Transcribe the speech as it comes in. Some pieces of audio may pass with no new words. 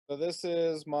So this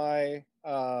is my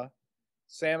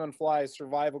Salmonfly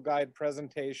survival guide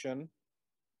presentation.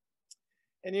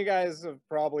 And you guys have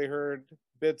probably heard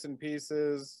bits and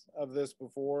pieces of this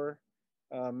before.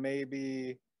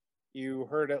 Maybe you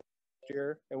heard it last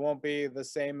year. It won't be the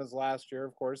same as last year,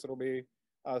 of course. It'll be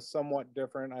somewhat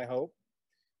different, I hope.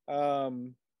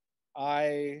 Um,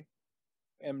 I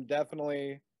am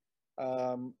definitely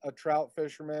a trout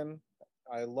fisherman.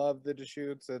 I love the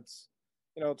Deschutes. It's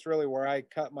really where I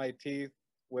cut my teeth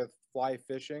with fly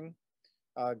fishing.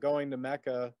 Going to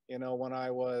Mecca, when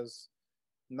I was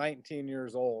 19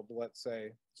 years old, let's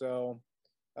say. So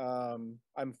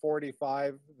I'm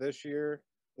 45 this year.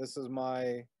 This is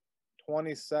my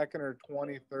 22nd or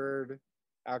 23rd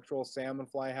actual salmon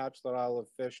fly hatch that I'll have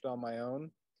fished on my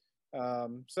own.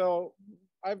 So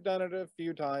I've done it a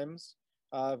few times.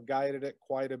 I've guided it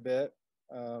quite a bit.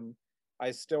 Um,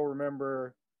 I still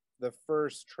remember the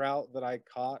first trout that I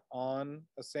caught on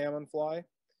a salmon fly,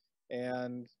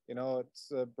 and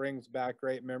it brings back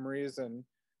great memories. And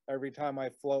every time I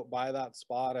float by that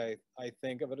spot, I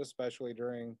think of it, especially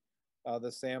during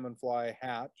the salmon fly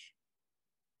hatch.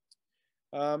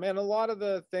 And a lot of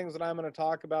the things that I'm going to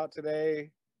talk about today,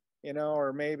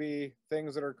 or maybe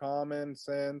things that are common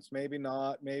sense, maybe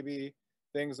not, maybe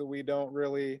things that we don't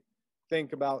really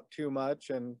think about too much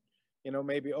and,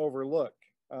 maybe overlook.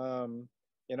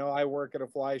 I work at a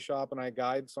fly shop and I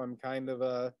guide, so I'm kind of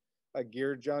a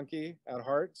gear junkie at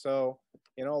heart. So,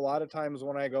 a lot of times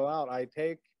when I go out, I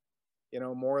take,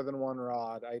 more than one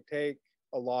rod. I take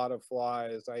a lot of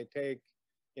flies. I take,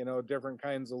 different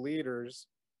kinds of leaders.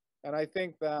 And I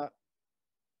think that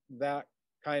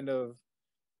kind of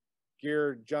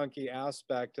gear junkie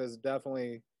aspect has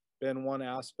definitely been one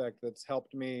aspect that's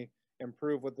helped me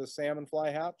improve with the salmon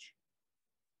fly hatch.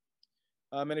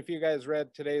 And if you guys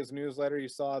read today's newsletter, you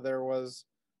saw there was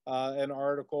an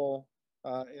article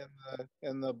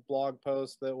in the blog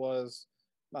post that was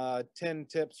 10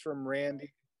 tips from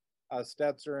Randy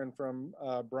Stetzer and from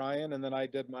Brian, and then I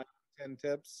did my 10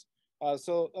 tips.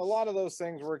 So a lot of those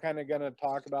things we're kind of going to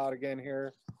talk about again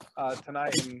here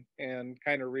tonight and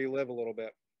kind of relive a little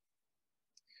bit.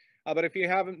 But if you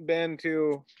haven't been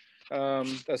to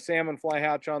a salmon fly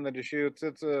hatch on the Deschutes,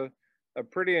 it's a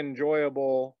pretty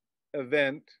enjoyable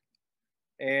event.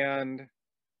 And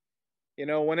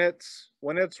when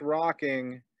it's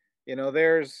rocking,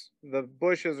 there's the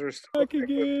bushes are so Back thick with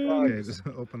again. bugs. Okay, just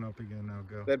open up again now.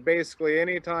 Go. That basically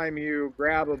anytime you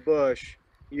grab a bush,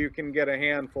 you can get a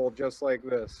handful just like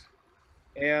this.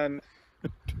 And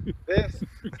this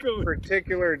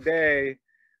particular day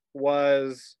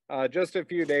was just a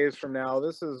few days from now.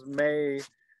 This is May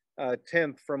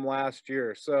 10th from last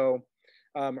year. So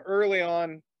early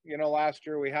on, last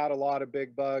year we had a lot of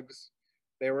big bugs.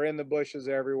 They were in the bushes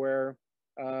everywhere.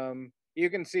 You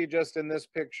can see just in this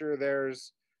picture,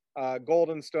 there's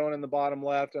golden stone in the bottom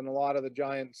left and a lot of the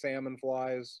giant salmon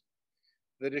flies.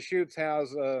 The Deschutes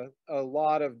has a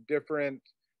lot of different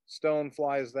stone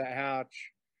flies that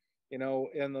hatch. In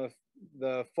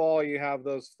the fall, you have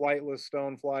those flightless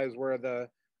stone flies where the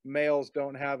males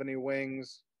don't have any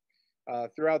wings.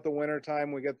 Throughout the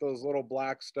wintertime, we get those little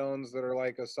black stones that are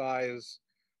like a size,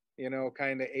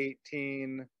 kind of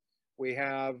 18. We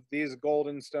have these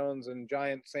golden stones and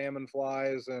giant salmon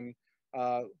flies, and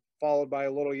followed by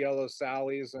little yellow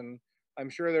sallies. And I'm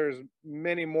sure there's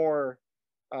many more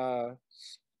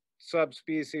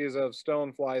subspecies of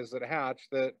stoneflies that hatch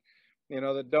that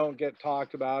that don't get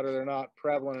talked about, or they're not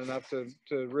prevalent enough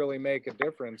to really make a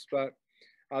difference. But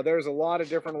there's a lot of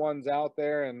different ones out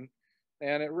there, and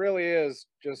it really is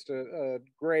just a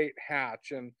great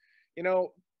hatch. And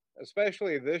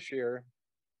especially this year,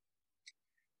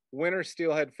 winter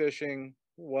steelhead fishing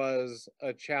was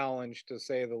a challenge, to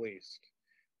say the least.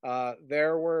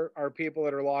 There are people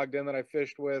that are logged in that I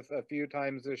fished with a few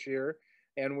times this year,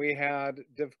 and we had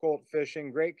difficult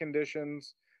fishing, great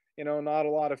conditions, not a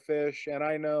lot of fish. And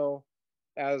I know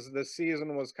as the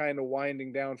season was kind of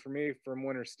winding down for me from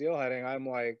winter steelheading, I'm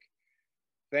like,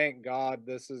 thank God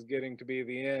this is getting to be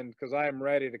the end, because I'm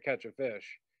ready to catch a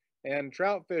fish. And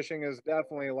trout fishing is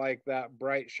definitely like that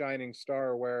bright shining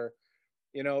star where,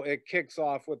 it kicks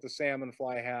off with the salmon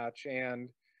fly hatch, and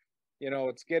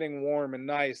it's getting warm and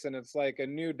nice, and it's like a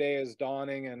new day is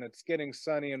dawning, and it's getting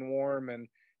sunny and warm, and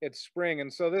it's spring.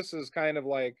 And so this is kind of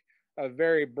like a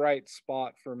very bright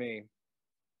spot for me.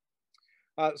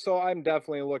 So I'm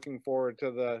definitely looking forward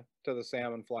to the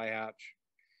salmon fly hatch.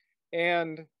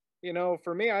 And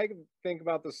for me, I think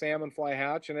about the salmon fly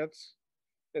hatch, and it's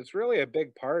really a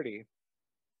big party.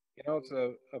 It's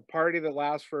a party that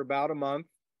lasts for about a month.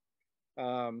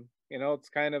 It's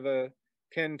kind of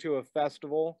akin to a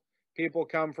festival. People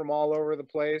come from all over the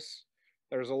place.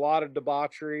 There's a lot of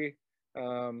debauchery.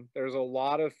 There's a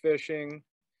lot of fishing.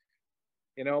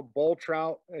 You know, bull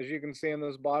trout, as you can see in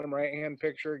this bottom right hand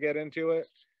picture, get into it.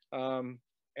 Um,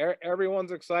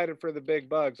 Everyone's excited for the big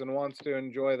bugs and wants to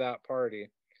enjoy that party.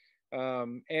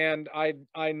 And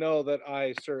I know that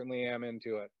I certainly am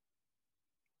into it.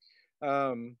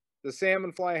 The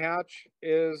Salmonfly hatch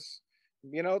is,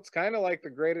 you know, it's kind of like the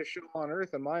greatest show on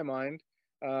earth in my mind.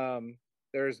 Um,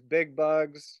 there's big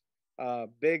bugs,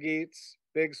 big eats,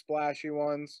 big splashy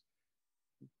ones.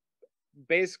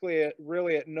 Basically,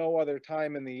 really at no other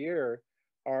time in the year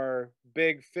are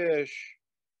big fish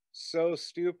so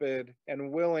stupid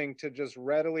and willing to just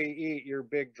readily eat your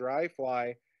big dry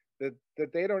fly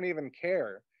that they don't even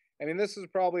care. I mean, this is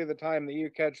probably the time that you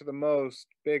catch the most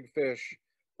big fish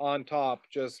on top,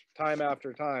 just time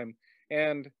after time.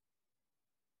 And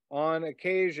on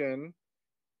occasion,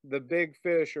 the big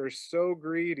fish are so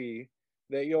greedy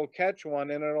that you'll catch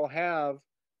one and it'll have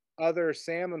other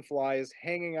salmon flies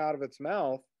hanging out of its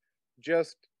mouth,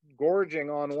 just gorging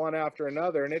on one after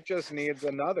another, and it just needs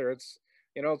another. It's,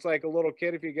 you know, it's like a little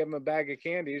kid, if you give him a bag of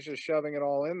candy, he's just shoving it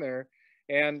all in there.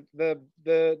 And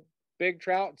the big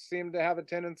trout seem to have a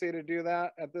tendency to do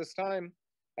that at this time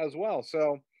as well.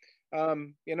 So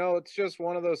you know, it's just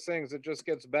one of those things that just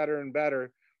gets better and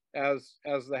better as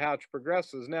the hatch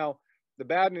progresses. Now, the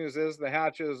bad news is the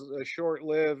hatch is a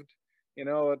short-lived, you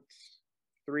know, it's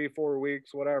 3-4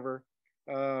 weeks, whatever.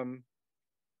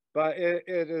 But it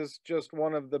is just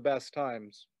one of the best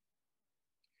times.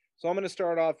 So I'm going to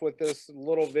start off with this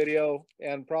little video,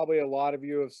 and probably a lot of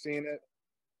you have seen it.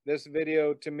 This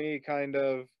video to me kind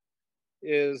of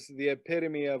is the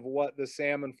epitome of what the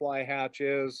salmon fly hatch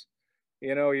is.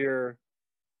 You know, you're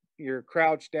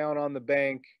crouched down on the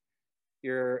bank,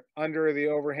 you're under the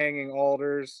overhanging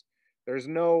alders, there's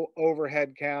no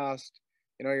overhead cast,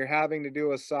 you know, you're having to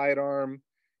do a sidearm,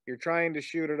 you're trying to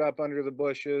shoot it up under the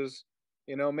bushes.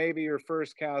 You know, maybe your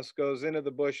first cast goes into the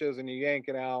bushes and you yank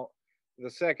it out, the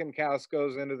second cast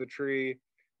goes into the tree,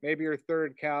 maybe your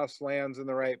third cast lands in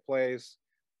the right place,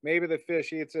 maybe the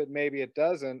fish eats it, maybe it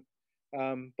doesn't.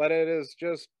 But it is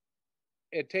just,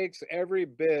 it takes every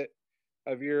bit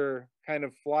of your kind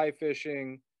of fly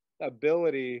fishing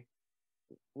ability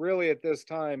really at this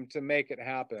time to make it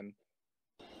happen.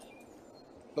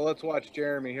 So let's watch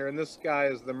Jeremy here. And this guy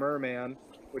is the merman,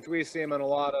 which we see him in a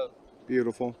lot of.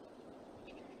 Beautiful.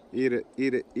 Eat it,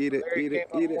 eat it, eat it, There he eat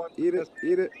it, came up eat it, once eat and it, missed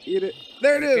eat it, eat it.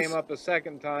 There and it he is. came up a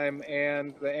second time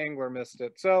and the angler missed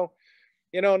it. So,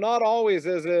 you know, not always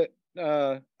is it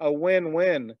a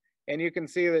win-win. And you can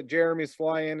see that Jeremy's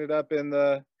fly ended up in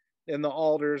the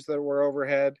alders that were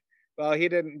overhead. Well, he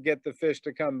didn't get the fish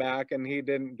to come back, and he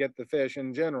didn't get the fish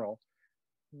in general.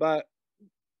 But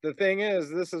the thing is,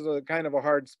 this is a kind of a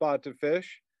hard spot to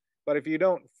fish. But if you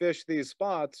don't fish these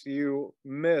spots, you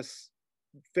miss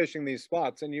fishing these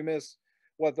spots and you miss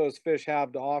what those fish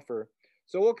have to offer.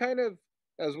 So we'll kind of,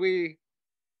 as we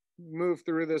move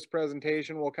through this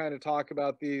presentation, we'll kind of talk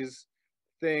about these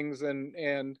things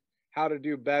and how to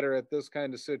do better at this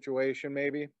kind of situation,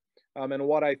 maybe, and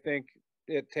what I think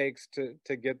it takes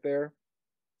to get there.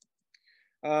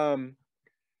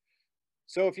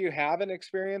 So if you haven't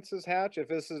experienced this hatch, if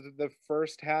this is the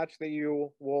first hatch that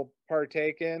you will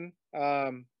partake in,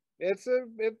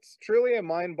 it's truly a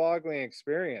mind-boggling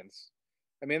experience.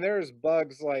 I mean, there's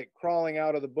bugs like crawling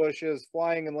out of the bushes,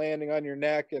 flying and landing on your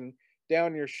neck and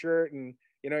down your shirt, and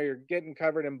you know, you're getting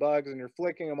covered in bugs and you're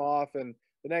flicking them off, and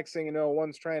the next thing you know,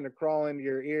 one's trying to crawl into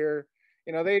your ear.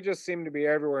 You know, they just seem to be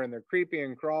everywhere, and they're creepy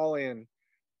and crawly, and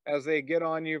as they get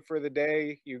on you for the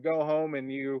day, you go home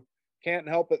and you can't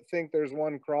help but think there's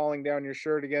one crawling down your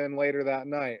shirt again later that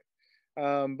night.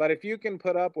 But if you can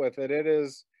put up with it, it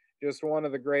is just one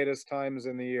of the greatest times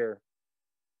in the year.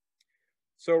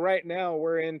 So right now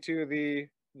we're into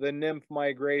the nymph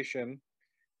migration,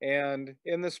 and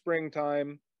in the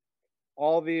springtime,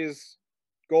 all these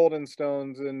golden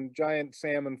stones and giant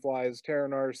salmon flies,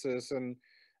 Pteronarcis, and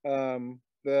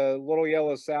the little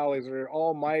yellow sallies are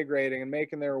all migrating and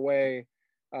making their way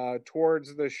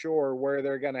towards the shore where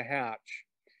they're going to hatch.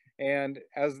 And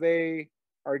as they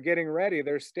are getting ready,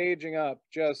 they're staging up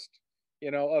just,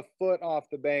 you know, a foot off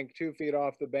the bank, 2 feet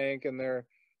off the bank, and they're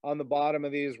on the bottom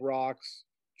of these rocks,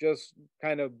 just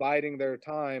kind of biding their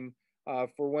time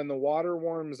for when the water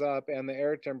warms up and the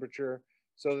air temperature,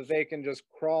 so that they can just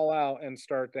crawl out and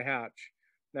start to hatch.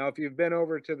 Now, if you've been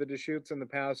over to the Deschutes in the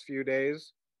past few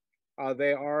days,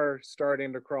 they are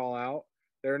starting to crawl out.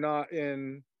 They're not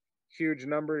in huge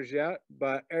numbers yet,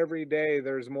 but every day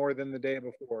there's more than the day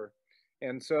before.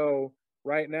 And so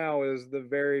right now is the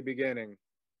very beginning.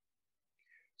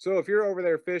 So if you're over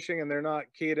there fishing and they're not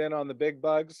keyed in on the big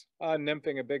bugs,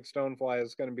 nymphing a big stonefly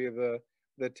is going to be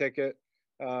the ticket.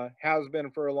 Has been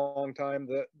for a long time.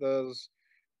 Those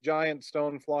giant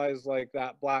stoneflies like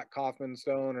that black Kaufman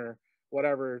stone or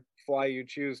whatever fly you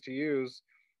choose to use,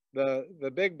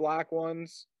 the big black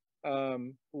ones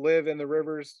live in the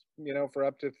rivers, you know, for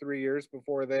up to 3 years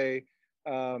before they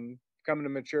come to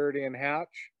maturity and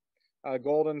hatch.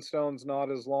 Golden stone's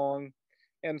not as long,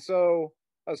 and so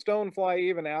a stonefly,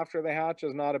 even after the hatch,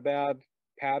 is not a bad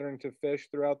pattern to fish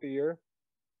throughout the year.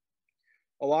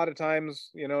 A lot of times,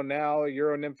 you know, now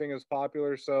Euro nymphing is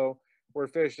popular, so we're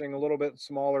fishing a little bit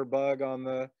smaller bug on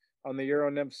the Euro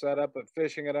nymph setup, but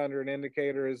fishing it under an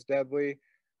indicator is deadly.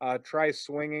 Try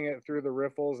swinging it through the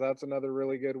riffles. That's another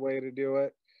really good way to do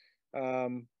it.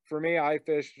 For me, I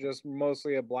fish just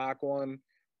mostly a black one.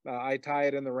 I tie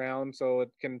it in the round so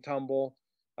it can tumble.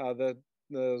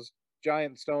 Those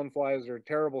giant stoneflies are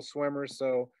terrible swimmers,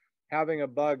 so having a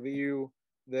bug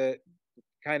that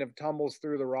kind of tumbles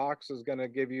through the rocks is going to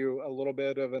give you a little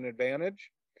bit of an advantage.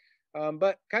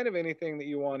 But kind of anything that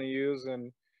you want to use,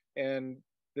 and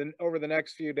then over the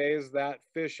next few days, that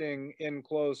fishing in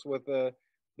close with the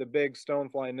big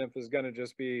stonefly nymph is going to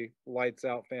just be lights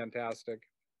out fantastic.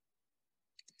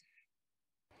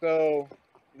 So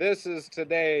this is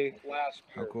today last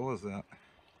year. How cool is that?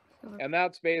 And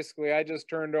that's basically, I just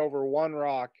turned over one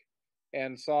rock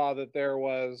and saw that there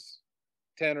was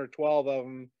 10 or 12 of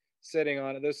them sitting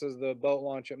on it. This is the boat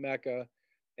launch at Mecca.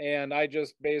 And I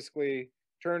just basically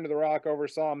turned the rock over,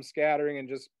 saw them scattering, and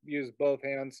just used both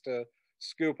hands to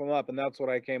scoop them up. And that's what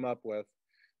I came up with.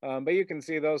 But you can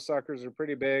see those suckers are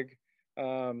pretty big,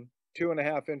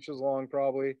 2.5 inches long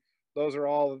probably. Those are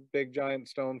all big giant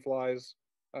stoneflies.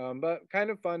 But kind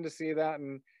of fun to see that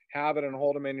and have it and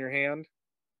hold them in your hand.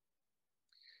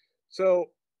 So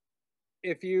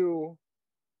if you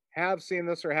have seen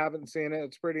this or haven't seen it,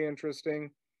 it's pretty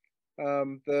interesting.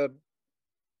 The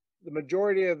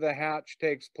majority of the hatch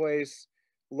takes place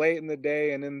late in the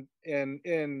day and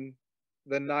in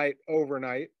the night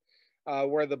overnight,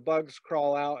 where the bugs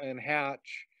crawl out and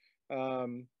hatch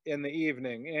in the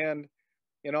evening. And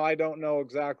you know, I don't know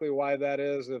exactly why that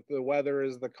is, if the weather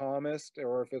is the calmest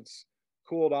or if it's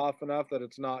cooled off enough that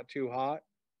it's not too hot.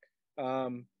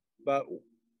 But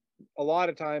a lot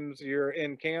of times you're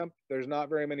in camp, there's not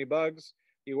very many bugs.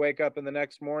 You wake up in the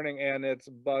next morning and it's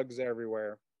bugs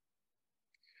everywhere.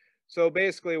 So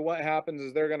basically what happens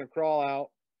is they're going to crawl out.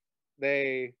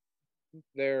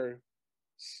 Their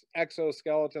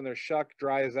exoskeleton, their shuck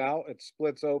dries out, it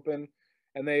splits open,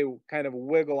 and they kind of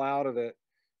wiggle out of it.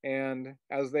 And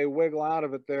as they wiggle out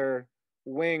of it, their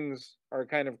wings are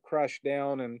kind of crushed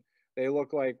down and they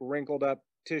look like wrinkled up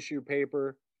tissue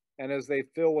paper. And as they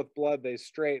fill with blood, they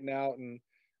straighten out and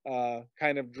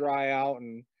kind of dry out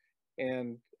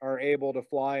and are able to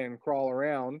fly and crawl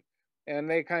around. And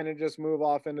they kind of just move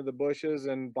off into the bushes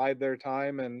and bide their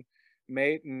time and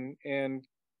mate and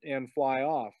fly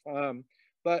off.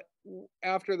 But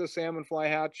after the salmonfly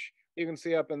hatch, you can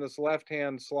see up in this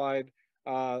left-hand slide,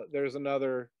 there's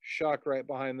another shuck right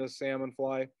behind this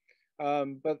salmonfly.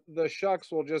 But the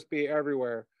shucks will just be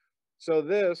everywhere. So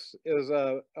this is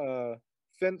a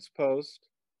fence post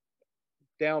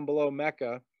down below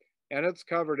Mecca, and it's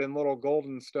covered in little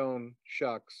golden stone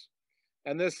shucks.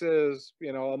 And this is,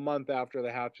 you know, a month after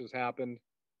the hatch has happened.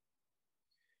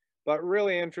 But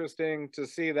really interesting to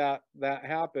see that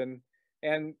happen.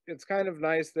 And it's kind of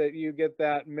nice that you get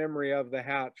that memory of the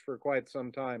hatch for quite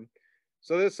some time.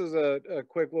 So this is a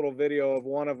quick little video of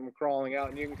one of them crawling out,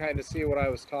 and you can kind of see what I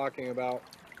was talking about.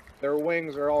 Their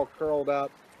wings are all curled up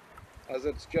as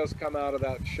it's just come out of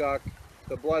that shuck.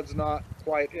 The blood's not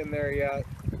quite in there yet.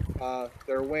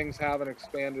 Their wings haven't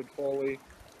expanded fully.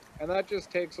 And that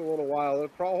just takes a little while. The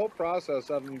whole process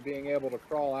of them being able to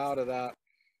crawl out of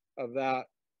that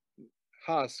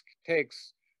husk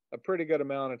takes a pretty good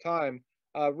amount of time.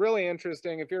 Really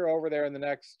interesting. If you're over there in the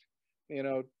next, you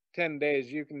know, 10 days,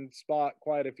 you can spot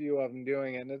quite a few of them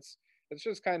doing it. And it's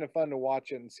just kind of fun to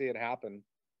watch it and see it happen.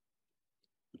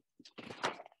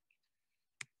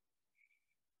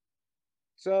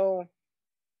 So,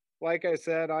 like I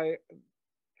said, I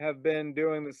have been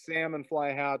doing the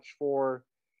salmonfly hatch for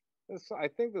this. I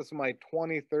think this is my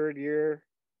 23rd year,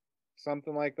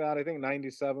 something like that. I think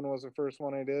 97 was the first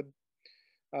one I did.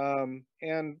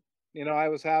 And, you know, I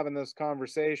was having this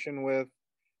conversation with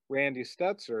Randy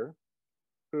Stetzer,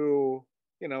 who,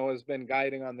 you know, has been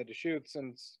guiding on the Deschutes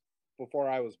since before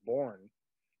I was born.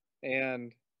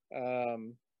 And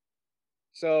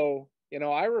so, you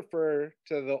know, I refer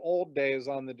to the old days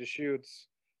on the Deschutes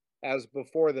as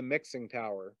before the mixing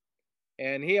tower.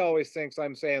 And he always thinks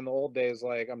I'm saying the old days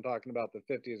like I'm talking about the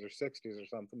 50s or 60s or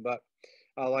something, but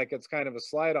like it's kind of a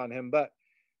slight on him. But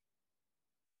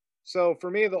so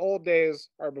for me, the old days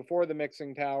are before the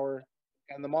mixing tower,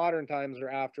 and the modern times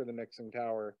are after the mixing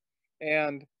tower.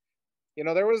 And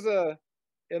there was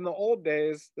in the old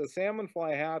days, the salmon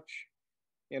fly hatch,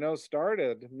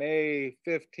 started May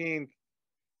 15th,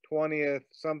 20th,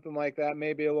 something like that,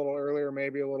 maybe a little earlier,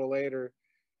 maybe a little later,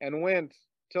 and went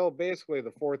till basically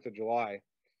the 4th of July.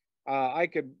 I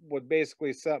would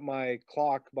basically set my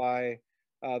clock by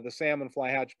the salmon fly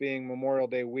hatch being Memorial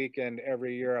Day weekend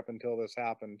every year up until this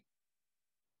happened.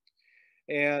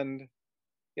 And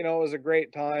it was a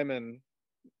great time,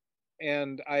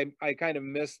 and I kind of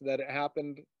miss that it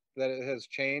happened, that it has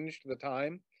changed the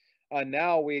time.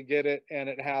 Now we get it, and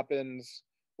it happens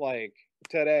like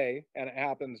today, and it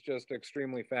happens just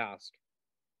extremely fast.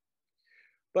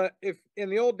 But if in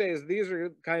the old days, these are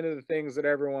kind of the things that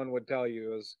everyone would tell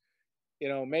you is,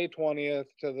 May 20th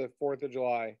to the 4th of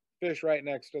July, fish right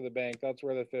next to the bank. That's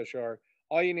where the fish are.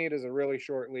 All you need is a really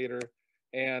short leader,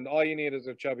 and all you need is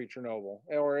a chubby Chernobyl.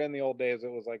 Or in the old days,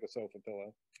 it was like a sofa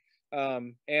pillow,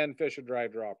 and fish a dry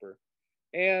dropper.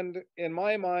 And in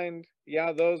my mind,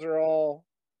 yeah, those are all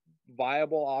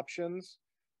viable options.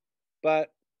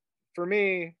 But for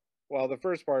me, well, the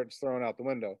first part's thrown out the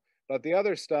window. But the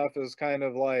other stuff is kind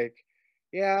of like,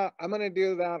 yeah, I'm going to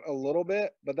do that a little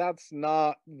bit, but that's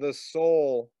not the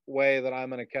sole way that I'm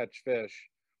going to catch fish.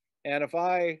 And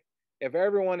if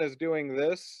everyone is doing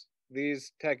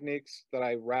these techniques that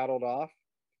I rattled off,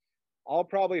 I'll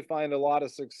probably find a lot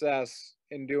of success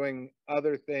in doing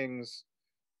other things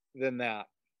than that.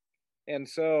 And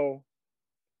so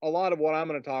a lot of what I'm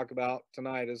going to talk about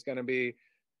tonight is going to be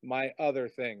my other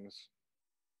things.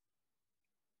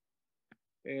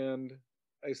 And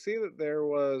I see that there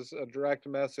was a direct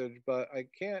message, but I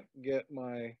can't get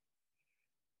my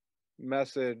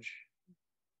message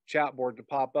chat board to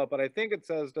pop up. But I think it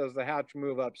says, does the hatch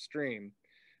move upstream?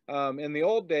 In the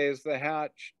old days, the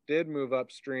hatch did move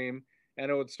upstream,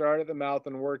 and it would start at the mouth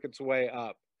and work its way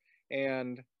up.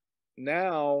 And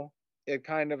now it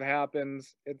kind of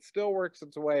happens, it still works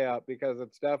its way up because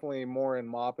it's definitely more in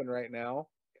mopping right now,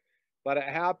 but it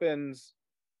happens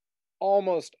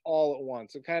almost all at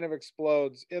once. It kind of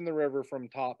explodes in the river from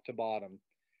top to bottom.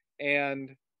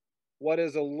 And what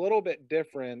is a little bit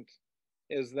different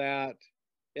is that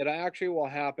it actually will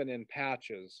happen in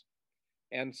patches.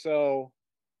 And so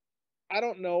I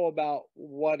don't know about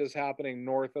what is happening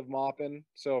north of Maupin.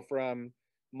 So from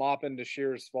Maupin to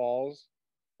Shears Falls,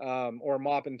 or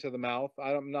Maupin to the mouth.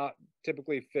 I'm not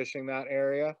typically fishing that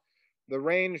area. The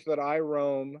range that I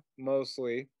roam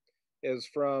mostly is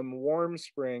from Warm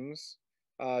Springs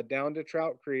down to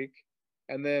Trout Creek,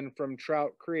 and then from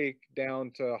Trout Creek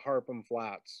down to Harpham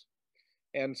Flats.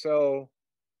 And so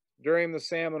during the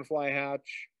salmon fly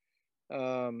hatch,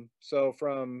 so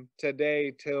from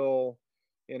today till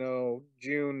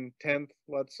June 10th,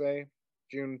 let's say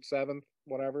June 7th,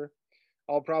 whatever,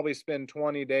 I'll probably spend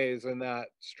 20 days in that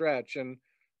stretch. And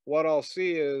what I'll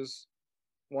see is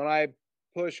when I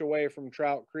push away from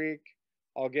Trout Creek,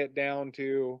 I'll get down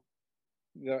to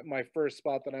my first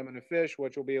spot that I'm going to fish,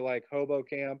 which will be like Hobo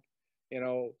Camp,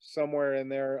 somewhere in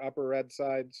there, upper Red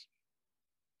Sides.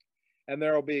 And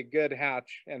there will be good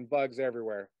hatch and bugs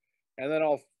everywhere. And then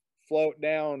I'll float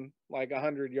down like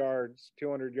 100 yards,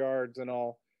 200 yards, and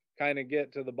I'll kind of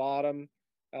get to the bottom.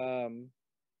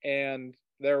 And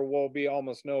there will be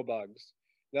almost no bugs.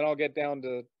 Then I'll get down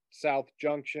to South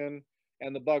Junction,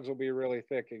 and the bugs will be really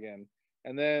thick again.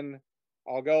 And then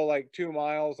I'll go like 2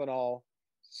 miles, and I'll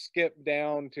skip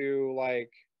down to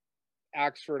like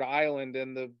Axford Island,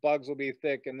 and the bugs will be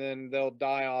thick, and then they'll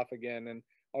die off again. And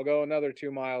I'll go another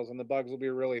 2 miles, and the bugs will be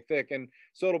really thick. And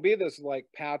so it'll be this like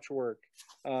patchwork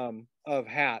of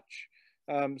hatch.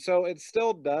 So it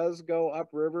still does go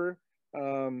upriver.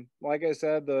 Like I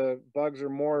said, the bugs are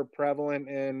more prevalent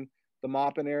in the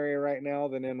Maupin area right now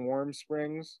than in Warm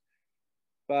Springs.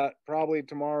 But probably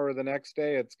tomorrow or the next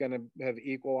day, it's going to have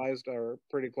equalized or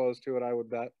pretty close to it, I would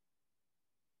bet.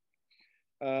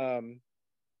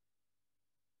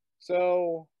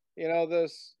 So,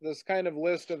 this kind of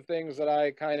list of things that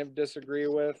I kind of disagree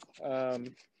with,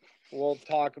 we'll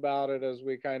talk about it as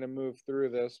we kind of move through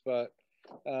this, but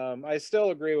I still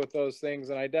agree with those things,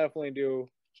 and I definitely do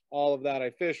all of that. I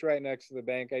fish right next to the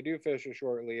bank. I do fish a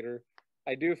short leader.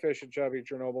 I do fish a chubby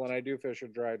Chernobyl, and I do fish a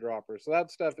dry dropper. So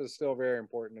that stuff is still very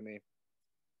important to me.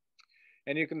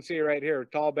 And you can see right here,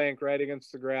 tall bank right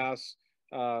against the grass,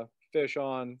 fish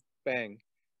on, bang.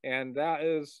 And that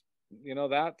is,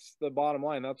 that's the bottom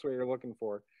line. That's what you're looking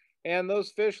for. And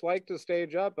those fish like to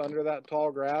stage up under that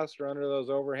tall grass or under those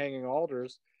overhanging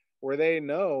alders where they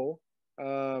know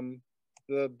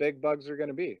the big bugs are going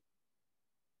to be.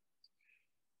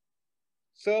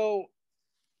 So,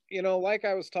 like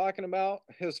I was talking about,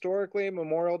 historically,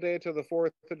 Memorial Day to the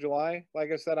 4th of July,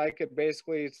 like I said, I could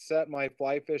basically set my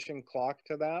fly fishing clock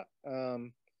to that.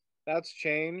 That's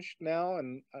changed now.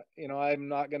 And, I'm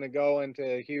not going to go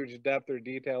into huge depth or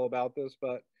detail about this,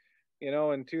 but,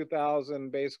 in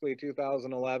 2000, basically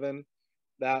 2011,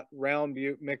 that Round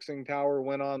Butte mixing tower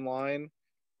went online.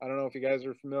 I don't know if you guys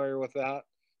are familiar with that.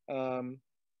 Um,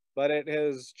 but it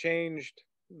has changed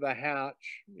the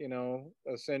hatch,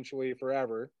 essentially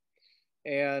forever.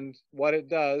 And what it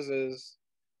does is,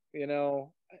 I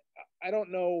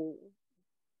don't know,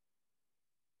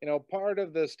 part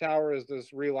of this tower is this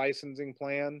relicensing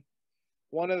plan.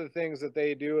 One of the things that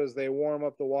they do is they warm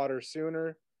up the water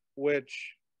sooner,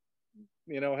 which,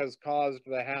 has caused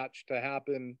the hatch to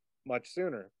happen much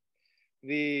sooner.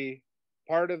 The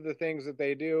part of the things that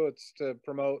they do, it's to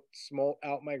promote smolt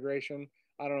out migration.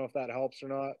 I don't know if that helps or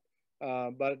not,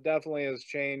 but it definitely has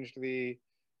changed the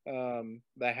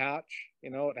hatch.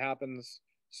 It happens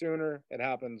sooner. It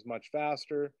happens much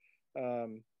faster.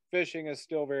 Fishing is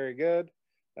still very good,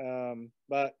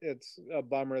 but it's a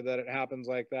bummer that it happens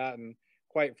like that. And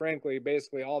quite frankly,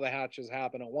 basically all the hatches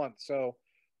happen at once. So,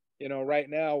 right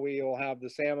now we will have the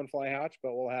Salmonfly hatch,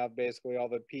 but we'll have basically all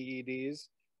the PEDs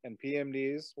and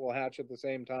PMDs will hatch at the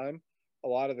same time. A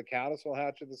lot of the caddis will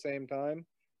hatch at the same time.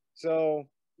 So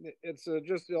it's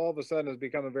just all of a sudden has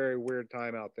become a very weird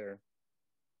time out there.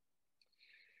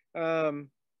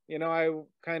 I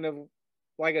kind of,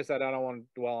 like I said, I don't want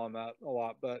to dwell on that a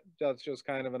lot, but that's just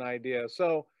kind of an idea.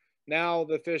 So now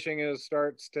the fishing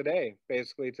starts today.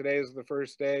 Basically, today is the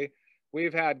first day.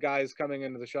 We've had guys coming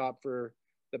into the shop for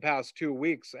the past 2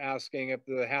 weeks asking if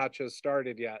the hatch has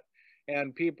started yet.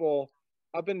 And people,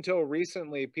 up until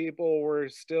recently, people were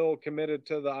still committed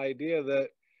to the idea that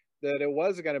it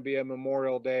was going to be a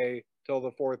Memorial Day till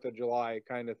the 4th of July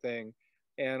kind of thing.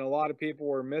 And a lot of people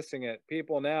were missing it.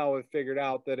 People now have figured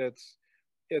out that it's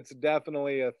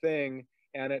definitely a thing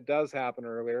and it does happen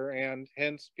earlier. And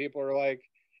hence people are like,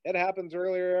 it happens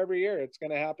earlier every year. It's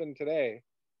going to happen today.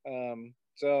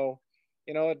 So,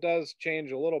 it does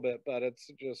change a little bit, but it's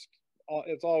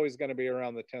always going to be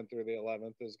around the 10th or the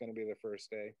 11th is going to be the first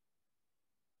day.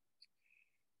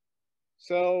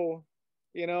 So,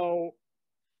 the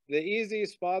easy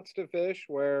spots to fish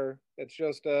where it's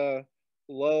just a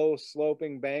low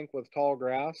sloping bank with tall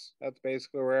grass, that's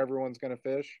basically where everyone's going to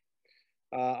fish.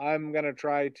 I'm going to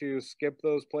try to skip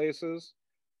those places.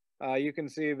 You can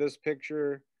see this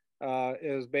picture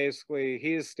is basically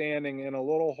he's standing in a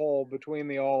little hole between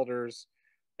the alders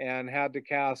and had to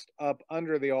cast up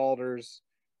under the alders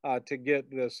to get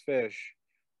this fish.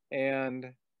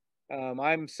 And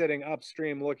I'm sitting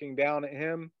upstream looking down at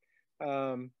him.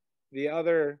 So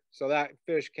that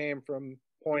fish came from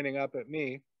pointing up at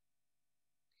me.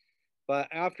 But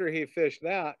after he fished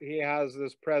that, he has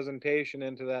this presentation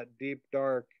into that deep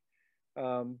dark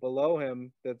below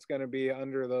him that's going to be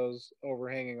under those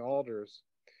overhanging alders.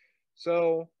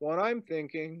 So when I'm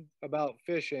thinking about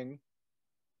fishing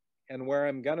and where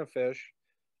I'm going to fish,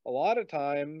 a lot of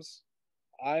times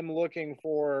I'm looking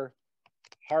for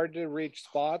hard to reach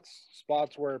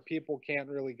spots where people can't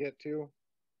really get to,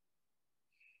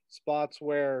 spots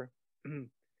where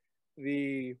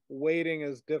the wading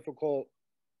is difficult.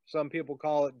 Some people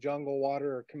call it jungle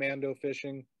water or commando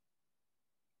fishing.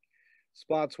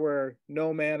 Spots where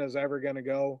no man is ever going to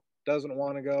go, doesn't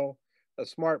want to go. A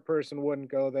smart person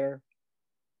wouldn't go there.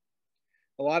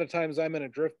 A lot of times I'm in a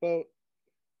drift boat,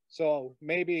 so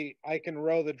maybe I can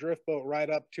row the drift boat right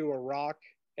up to a rock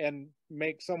and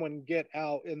make someone get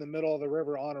out in the middle of the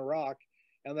river on a rock,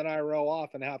 and then I row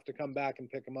off and have to come back and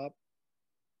pick them up.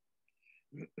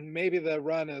 Maybe the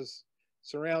run is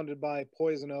surrounded by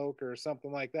poison oak or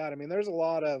something like that. I mean, there's a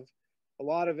lot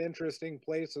of interesting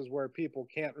places where people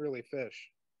can't really fish.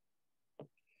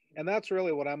 And that's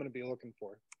really what I'm going to be looking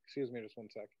for. Excuse me just one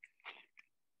sec.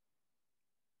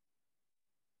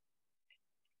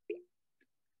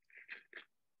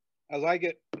 As I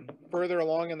get further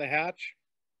along in the hatch,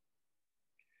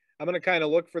 I'm going to kind of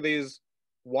look for these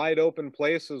wide open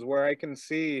places where I can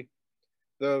see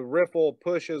the riffle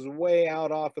pushes way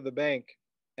out off of the bank.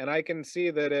 And I can see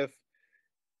that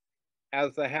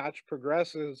as the hatch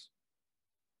progresses,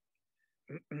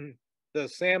 the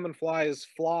salmon flies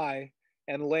fly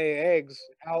and lay eggs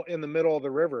out in the middle of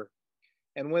the river.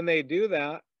 And when they do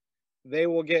that, they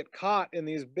will get caught in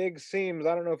these big seams.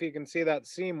 I don't know if you can see that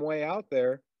seam way out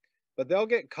there, but they'll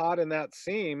get caught in that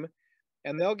seam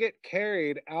and they'll get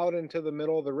carried out into the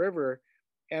middle of the river,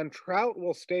 and trout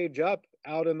will stage up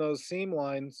out in those seam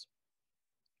lines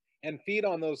and feed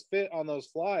on those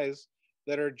flies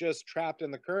that are just trapped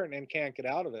in the current and can't get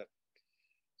out of it.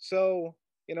 So,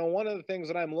 one of the things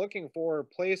that I'm looking for are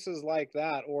places like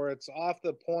that, or it's off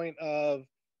the point of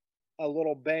a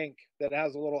little bank that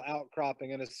has a little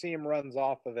outcropping and a seam runs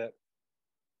off of it.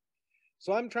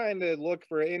 So I'm trying to look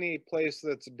for any place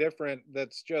that's different,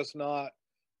 that's just not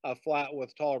a flat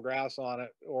with tall grass on it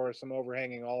or some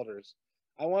overhanging alders.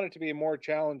 I want it to be more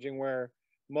challenging where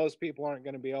most people aren't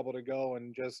going to be able to go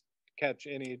and just catch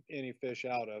any fish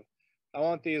out of. I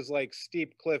want these like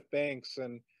steep cliff banks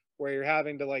and where you're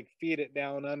having to like feed it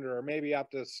down under, or maybe you have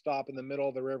to stop in the middle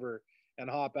of the river and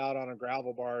hop out on a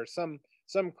gravel bar or some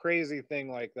crazy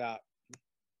thing like that.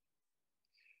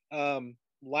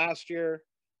 Last year,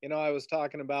 I was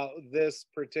talking about this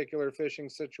particular fishing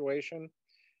situation,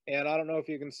 and I don't know if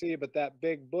you can see, but that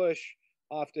big bush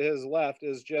off to his left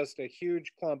is just a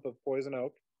huge clump of poison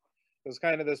oak. It was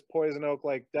kind of this poison oak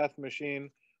like death machine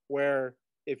where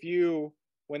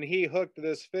when he hooked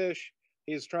this fish,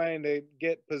 he's trying to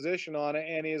get position on it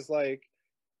and he's like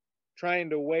trying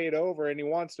to wade over and he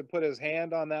wants to put his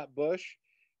hand on that bush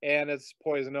and it's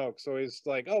poison oak. So he's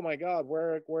like, oh my God,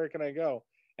 where can I go?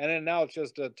 And then now it's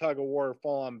just a tug of war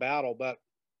full on battle. But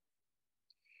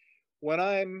when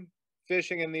I'm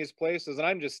fishing in these places and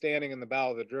I'm just standing in the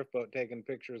bow of the drift boat taking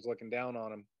pictures looking down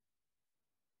on him,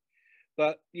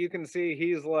 but you can see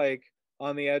he's like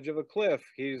on the edge of a cliff.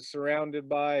 He's surrounded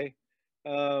by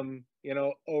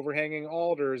overhanging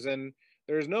alders, and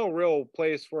there's no real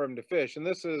place for him to fish. And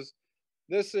this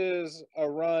is a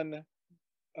run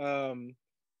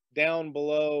down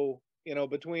below,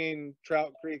 between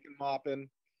Trout Creek and Moppin.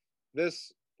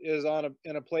 This is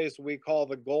in a place we call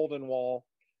the Golden Wall.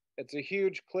 It's a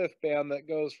huge cliff band that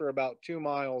goes for about 2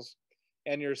 miles,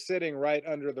 and you're sitting right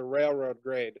under the railroad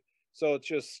grade. So it's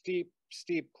just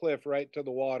steep cliff right to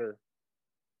the water.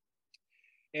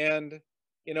 And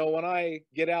when I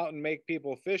get out and make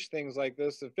people fish things like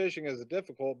this, the fishing is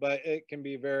difficult, but it can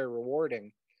be very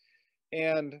rewarding.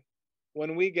 And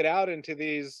when we get out into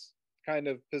these kind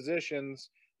of positions,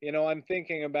 I'm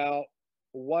thinking about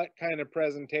what kind of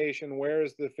presentation, where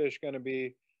is the fish going to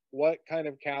be, what kind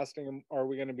of casting are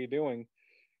we going to be doing.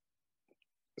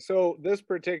 So this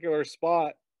particular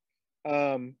spot,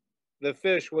 the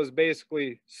fish was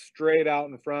basically straight out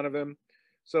in front of him.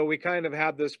 So we kind of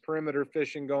had this perimeter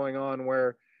fishing going on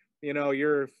where,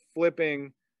 you're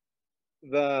flipping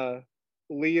the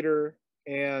leader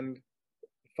and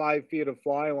 5 feet of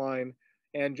fly line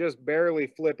and just barely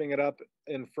flipping it up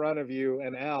in front of you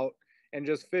and out and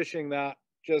just fishing that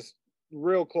just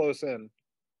real close in.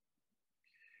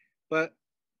 But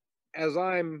as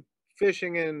I'm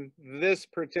fishing in this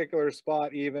particular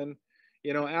spot, even,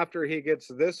 after he gets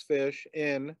this fish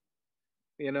in,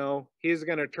 he's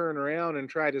going to turn around and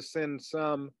try to send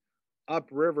some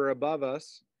upriver above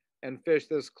us and fish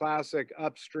this classic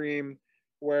upstream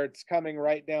where it's coming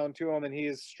right down to him and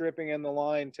he's stripping in the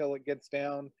line till it gets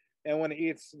down and when it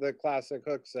eats the classic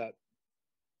hook set.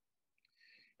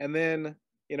 And then,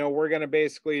 we're going to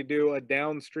basically do a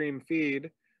downstream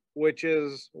feed, which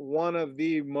is one of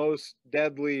the most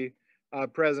deadly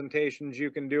presentations you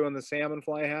can do in the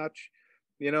Salmonfly hatch.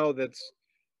 That's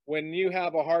when you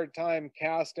have a hard time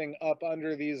casting up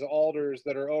under these alders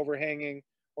that are overhanging,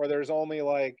 or there's only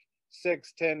like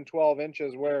 6, 10, 12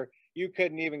 inches where you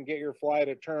couldn't even get your fly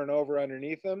to turn over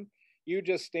underneath them. You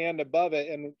just stand above it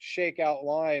and shake out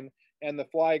line and the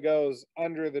fly goes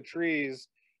under the trees,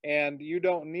 and you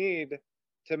don't need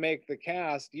to make the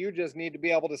cast. You just need to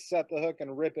be able to set the hook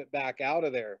and rip it back out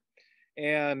of there.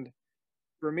 And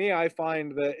for me, I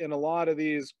find that in a lot of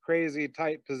these crazy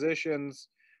tight positions,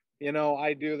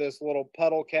 I do this little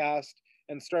puddle cast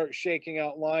and start shaking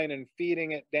out line and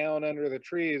feeding it down under the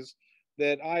trees,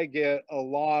 that I get a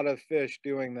lot of fish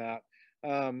doing that.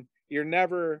 You're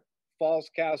never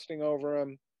false casting over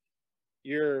them.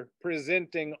 You're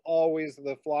presenting always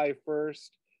the fly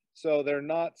first. So they're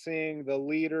not seeing the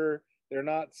leader. They're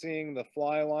not seeing the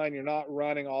fly line. You're not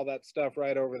running all that stuff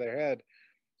right over their head.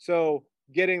 So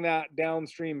getting that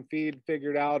downstream feed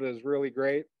figured out is really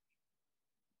great.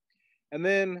 And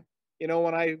then,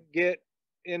 when I get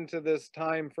into this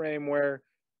time frame where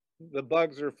the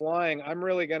bugs are flying, I'm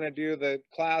really going to do the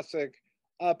classic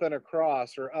up and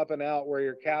across or up and out, where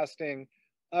you're casting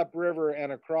upriver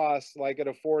and across like at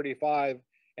a 45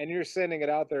 and you're sending it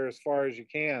out there as far as you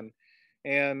can.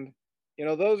 And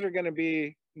those are going to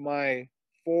be my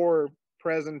 4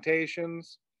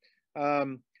 presentations.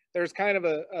 There's kind of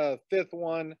a fifth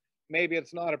one. Maybe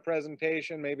it's not a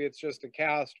presentation, maybe it's just a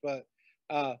cast, but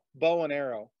bow and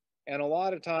arrow. And a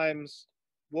lot of times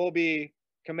we'll be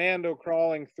commando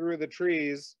crawling through the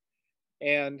trees,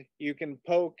 and you can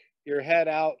poke your head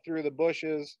out through the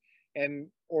bushes, and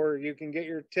or you can get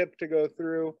your tip to go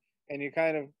through, and you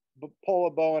kind of pull a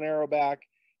bow and arrow back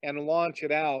and launch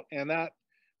it out. And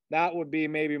that would be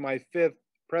maybe my fifth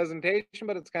presentation,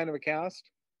 but it's kind of a cast.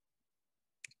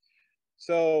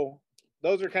 So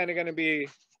those are kind of going to be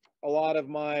a lot of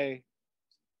my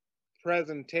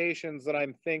presentations that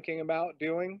I'm thinking about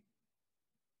doing.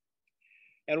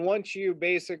 And once you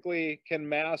basically can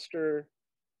master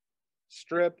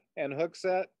strip and hook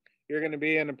set, you're going to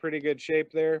be in a pretty good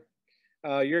shape there.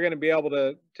 You're going to be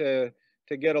able to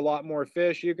get a lot more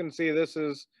fish. You can see this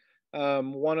is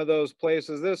one of those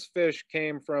places. This fish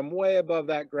came from way above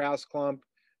that grass clump,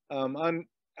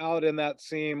 out in that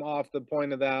seam off the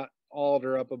point of that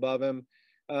alder up above him.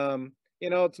 You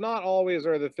know, it's not always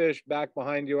are the fish back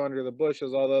behind you under the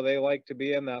bushes, although they like to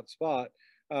be in that spot.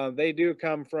 They do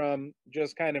come from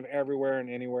just kind of everywhere and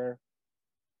anywhere.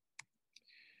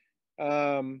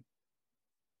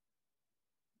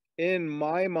 In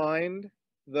my mind,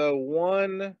 the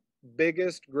one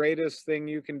biggest, greatest thing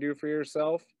you can do for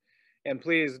yourself, and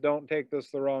please don't take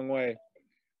this the wrong way,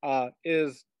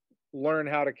 is learn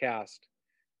how to cast.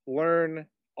 Learn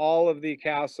all of the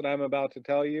casts that I'm about to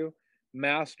tell you,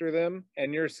 master them,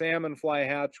 and your salmon fly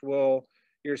hatch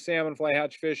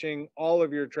fishing, all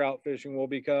of your trout fishing will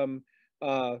become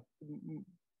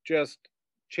just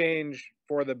change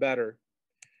for the better.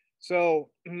 So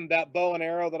that bow and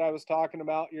arrow that I was talking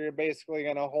about, you're basically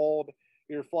going to hold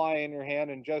your fly in your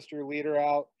hand and just your leader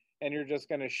out, and you're just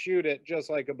going to shoot it just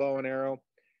like a bow and arrow.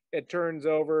 It turns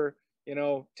over, you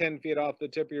know, 10 feet off the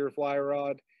tip of your fly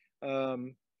rod.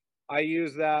 I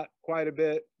use that quite a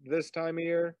bit this time of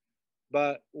year,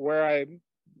 but where I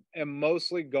am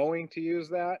mostly going to use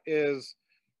that is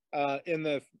in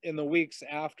the weeks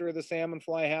after the salmon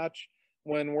fly hatch,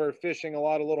 when we're fishing a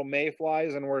lot of little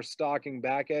mayflies and we're stalking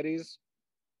back eddies.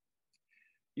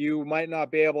 You might not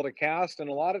be able to cast, and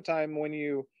a lot of time when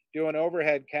you do an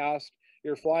overhead cast,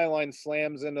 your fly line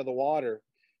slams into the water.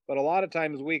 But a lot of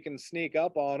times we can sneak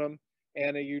up on them,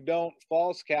 and you don't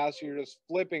false cast, you're just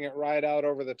flipping it right out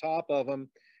over the top of them,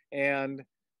 and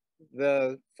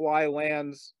the fly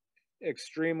lands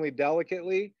extremely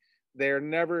delicately. They're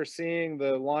never seeing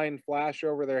the line flash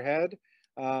over their head.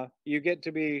 You get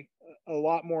to be a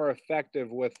lot more effective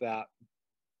with that.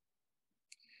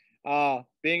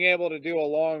 Being able to do a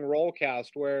long roll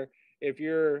cast where if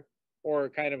you're, or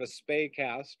kind of a spay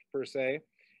cast per se,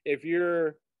 if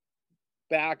your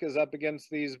back is up against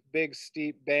these big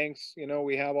steep banks, you know,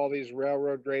 we have all these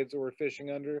railroad grades that we're fishing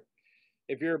under.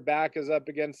 If your back is up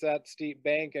against that steep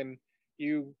bank and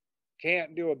you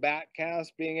can't do a back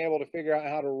cast, being able to figure out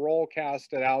how to roll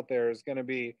cast it out there is going to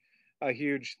be a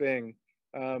huge thing.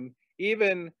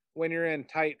 Even when you're in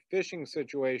tight fishing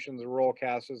situations, a roll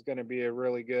cast is going to be a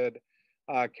really good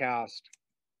cast.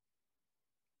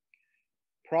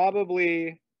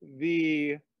 Probably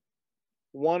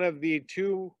one of the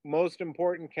two most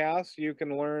important casts you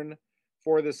can learn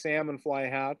for the salmon fly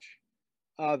hatch,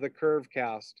 the curve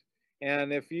cast.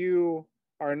 And if you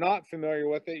are not familiar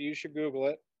with it, you should Google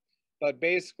it. But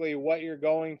basically what you're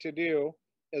going to do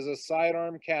is a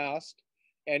sidearm cast,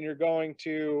 and you're going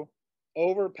to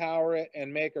overpower it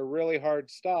and make a really hard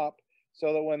stop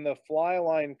so that when the fly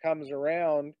line comes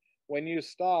around, when you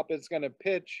stop, it's going to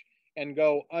pitch and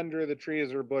go under the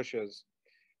trees or bushes.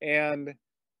 And,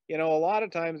 you know, a lot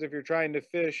of times if you're trying to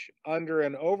fish under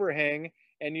an overhang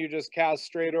and you just cast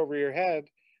straight over your head,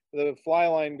 the fly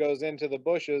line goes into the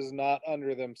bushes, not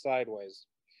under them sideways.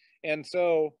 And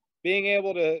so being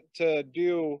able to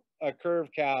do a curve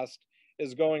cast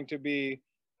is going to be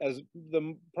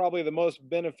probably the most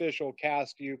beneficial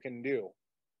cast you can do.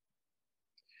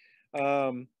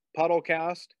 Puddle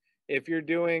cast, if you're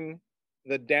doing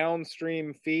the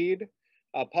downstream feed,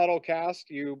 a puddle cast,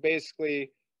 you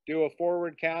basically do a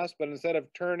forward cast, but instead of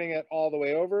turning it all the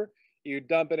way over, you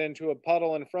dump it into a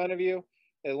puddle in front of you.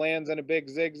 It lands in a big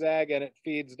zigzag and it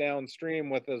feeds downstream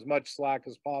with as much slack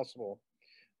as possible.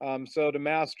 So to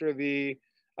master the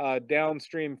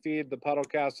downstream feed, the puddle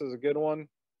cast is a good one.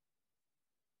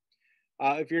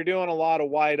 If you're doing a lot of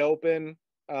wide open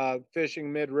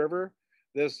fishing mid-river,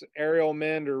 this aerial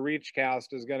mend or reach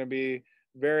cast is going to be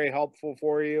very helpful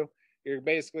for you. You're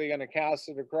basically going to cast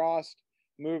it across,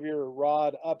 move your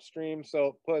rod upstream so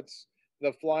it puts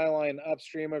the fly line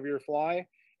upstream of your fly,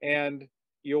 and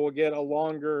you will get a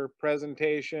longer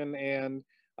presentation and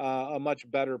a much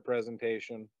better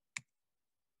presentation.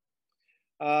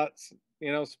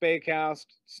 You know, spay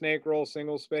cast, snake roll,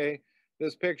 single spay.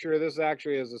 this picture, this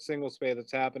actually is a single spay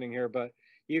that's happening here, but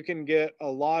you can get a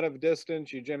lot of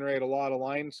distance. You generate a lot of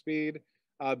line speed,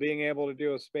 being able to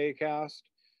do a spay cast.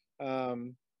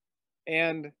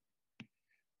 And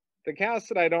the cast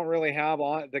that I don't really have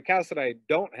on, the cast that I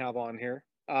don't have on here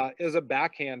is a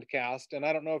backhand cast. And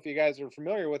I don't know if you guys are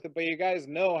familiar with it, but you guys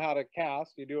know how to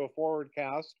cast. You do a forward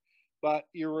cast, but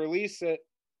you release it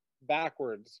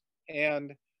backwards.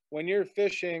 And when you're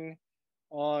fishing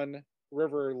on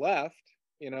river left,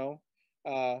 you know,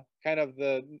 kind of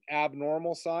the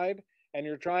abnormal side, and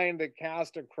you're trying to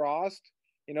cast across,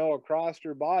 you know, across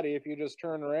your body, if you just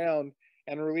turn around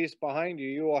and release behind you,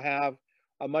 you will have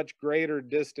a much greater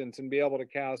distance and be able to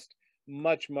cast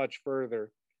much, much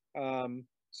further.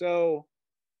 So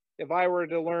if I were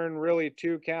to learn really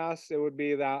two casts, it would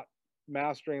be that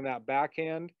mastering that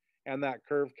backhand and that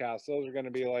curve cast. Those are going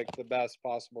to be like the best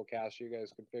possible casts you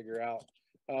guys could figure out.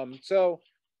 So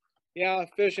yeah,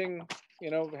 fishing,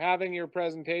 you know, having your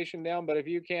presentation down, but if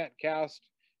you can't cast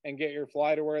and get your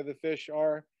fly to where the fish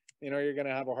are, you know, you're going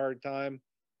to have a hard time.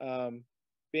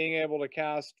 Being able to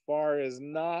cast far is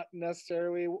not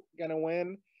necessarily going to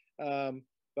win,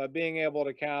 but being able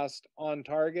to cast on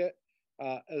target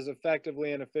as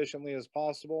effectively and efficiently as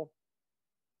possible.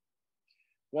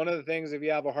 One of the things, if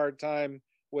you have a hard time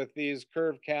with these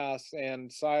curve casts and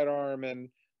sidearm and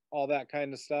all that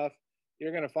kind of stuff,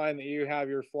 you're going to find that you have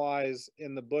your flies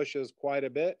in the bushes quite a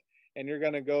bit, and you're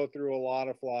going to go through a lot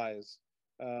of flies.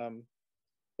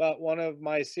 But one of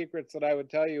my secrets that I would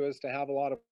tell you is to have a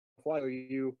lot of flies.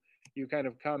 You kind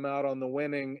of come out on the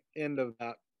winning end of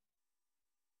that.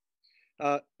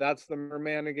 That's the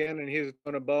merman again, and he's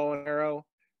doing a bow and arrow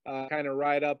kind of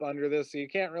right up under this. So you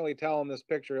can't really tell in this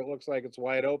picture. It looks like it's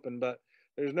wide open, but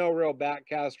there's no real back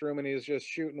cast room, and he's just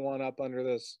shooting one up under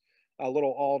this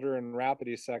little alder and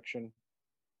rapidy section.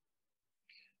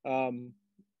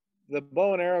 The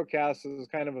bow and arrow cast is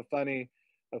kind of a funny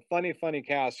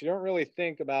cast. You don't really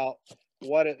think about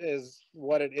what it is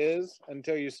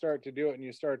until you start to do it and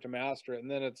you start to master it,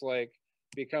 and then it's like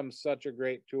becomes such a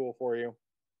great tool for you.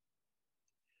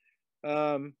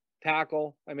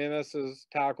 Tackle. I mean, this is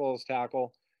tackle is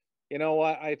tackle. You know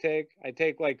what I take? I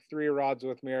take like 3 rods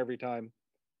with me every time.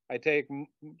 I take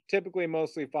typically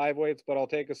mostly 5 weights, but I'll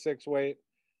take a 6 weight.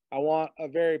 I want a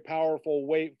very powerful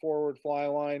weight forward fly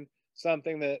line,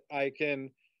 something that I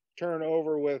can turn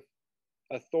over with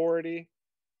authority,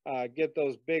 get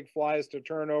those big flies to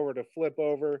turn over, to flip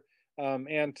over,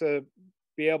 and to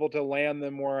be able to land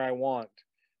them where I want.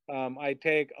 I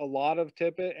take a lot of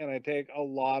tippet and I take a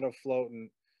lot of floating.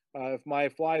 If my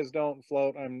flies don't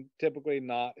float, I'm typically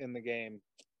not in the game.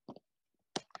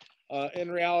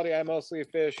 In reality, I mostly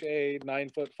fish a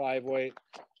 9-foot 5 weight,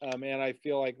 and I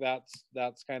feel like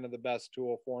that's kind of the best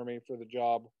tool for me for the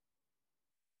job.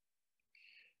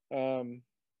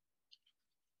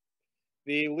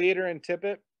 The leader and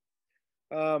tippet,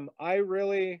 I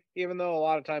really, even though a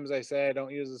lot of times I say I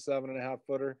don't use a 7.5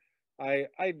 footer, I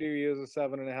do use a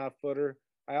 7.5 footer.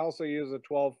 I also use a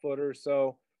 12 footer,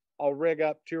 so I'll rig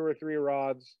up 2 or 3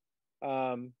 rods.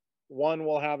 One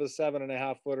will have a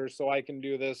 7.5 footer, so I can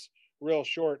do this real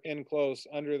short in close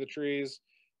under the trees,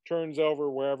 turns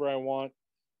over wherever I want.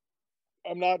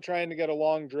 I'm not trying to get a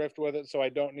long drift with it, so I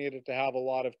don't need it to have a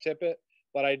lot of tippet,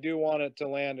 but I do want it to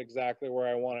land exactly where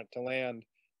I want it to land,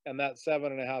 and that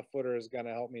 7.5 footer is going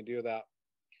to help me do that.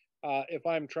 If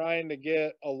I'm trying to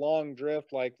get a long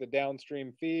drift like the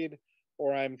downstream feed,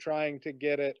 or I'm trying to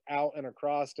get it out and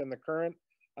across in the current,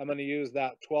 I'm going to use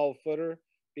that 12 footer,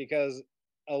 because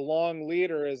a long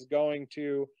leader is going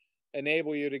to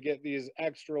enable you to get these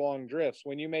extra long drifts.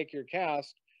 When you make your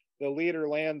cast, the leader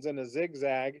lands in a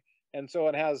zigzag, and so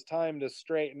it has time to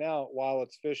straighten out while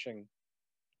it's fishing.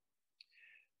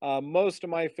 Most of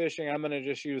my fishing, I'm going to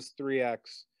just use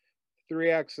 3X.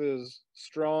 3X is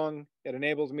strong. It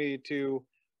enables me to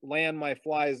land my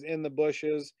flies in the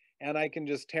bushes, and I can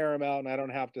just tear them out and I don't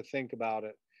have to think about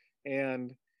it.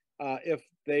 And if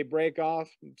they break off,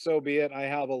 so be it. I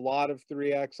have a lot of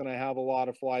 3X and I have a lot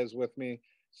of flies with me,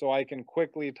 so I can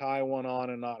quickly tie one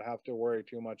on and not have to worry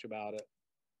too much about it.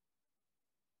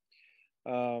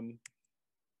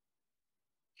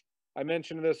 I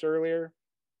mentioned this earlier.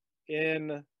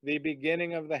 In the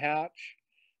beginning of the hatch,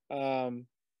 the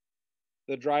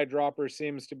dry dropper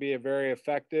seems to be a very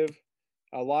effective.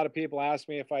 A lot of people ask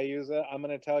me if I use it. I'm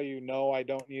going to tell you, no, I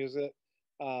don't use it.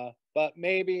 But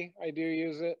maybe I do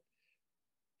use it.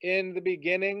 In the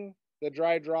beginning, the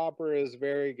dry dropper is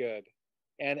very good.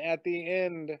 And at the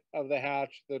end of the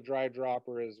hatch, the dry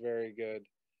dropper is very good.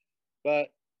 But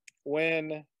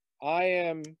when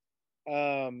I'm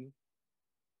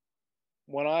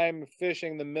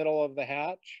fishing the middle of the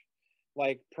hatch,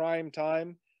 like prime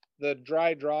time, the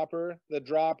dropper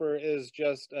is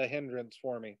just a hindrance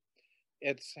for me.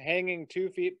 It's hanging 2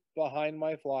 feet behind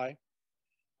my fly.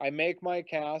 I make my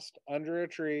cast under a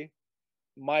tree.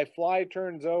 My fly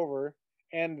turns over,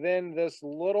 and then this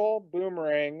little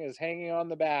boomerang is hanging on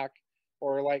the back,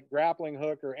 or like grappling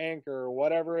hook or anchor or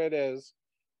whatever it is.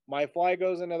 My fly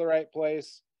goes into the right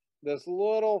place. This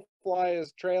little fly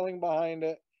is trailing behind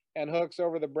it and hooks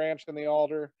over the branch in the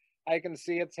alder. I can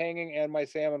see it's hanging, and my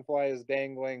salmon fly is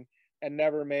dangling and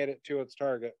never made it to its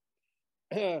target.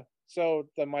 So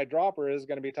then my dropper is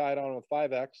going to be tied on with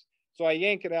 5X. So I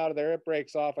yank it out of there. It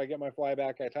breaks off. I get my fly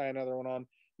back. I tie another one on,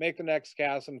 make the next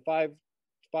cast, and five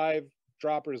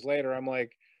droppers later, I'm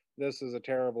like, this is a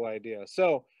terrible idea.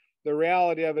 So the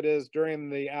reality of it is, during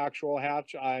the actual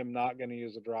hatch, I'm not going to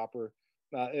use a dropper.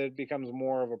 It becomes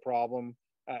more of a problem.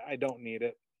 I don't need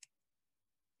it.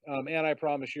 And I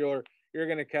promise you're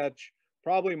going to catch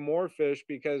probably more fish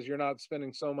because you're not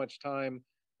spending so much time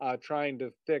trying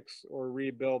to fix or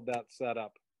rebuild that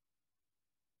setup.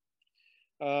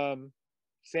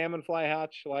 Salmon fly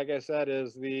hatch, like I said,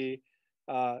 is a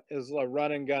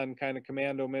run and gun kind of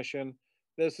commando mission.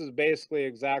 This is basically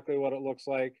exactly what it looks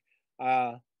like.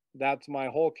 That's my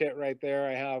whole kit right there.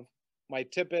 I have my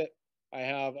tippet. I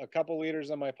have a couple liters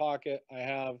in my pocket. I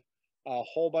have a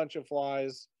whole bunch of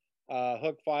flies,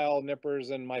 hook file,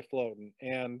 nippers, and my floating.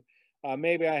 And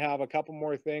maybe I have a couple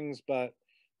more things, but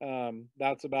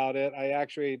that's about it. I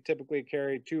actually typically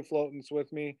carry 2 floatants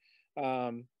with me.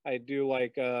 I do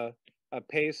like a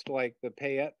paste, like the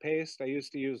Payette paste. I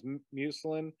used to use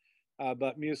mucilin,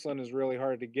 but mucilin is really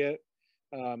hard to get.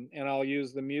 And I'll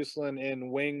use the mucilin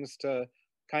in wings to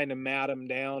kind of mat them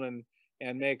down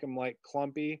and make them like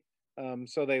clumpy,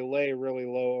 so they lay really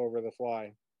low over the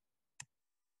fly.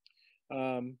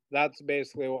 That's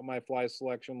basically what my fly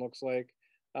selection looks like.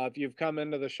 If you've come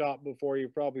into the shop before,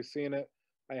 you've probably seen it.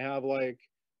 I have like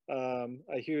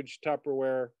a huge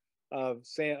Tupperware of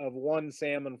one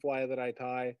salmon fly that I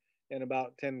tie in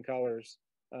about 10 colors.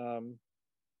 You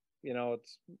know,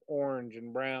 it's orange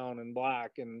and brown and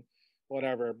black and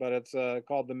whatever, but it's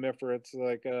called the Miffer. It's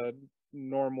like a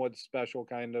Normwood special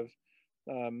kind of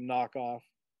knockoff.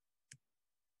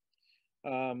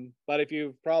 But if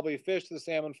you've probably fished the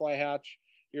salmon fly hatch,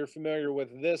 you're familiar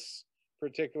with this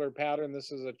particular pattern.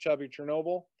 This is a chubby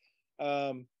Chernobyl.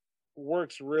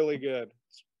 Works really good.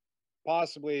 It's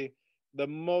possibly the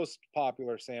most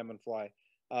popular salmon fly.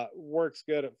 Works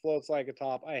good. It floats like a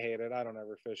top. I hate it. I don't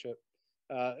ever fish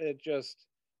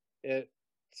it.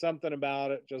 Something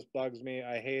about it just bugs me.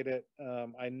 I hate it.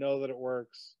 I know that it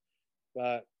works,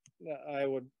 but I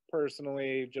would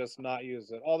personally just not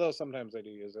use it. Although sometimes I do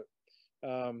use it.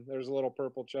 There's a little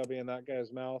purple chubby in that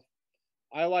guy's mouth.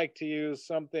 I like to use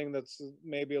something that's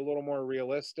maybe a little more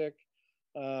realistic,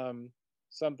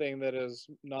 something that is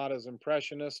not as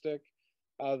impressionistic.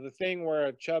 The thing where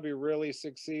a chubby really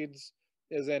succeeds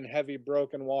is in heavy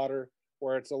broken water,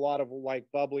 where it's a lot of like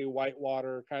bubbly white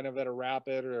water, kind of at a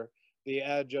rapid or the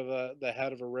edge of the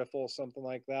head of a riffle, something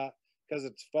like that, because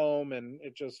it's foam and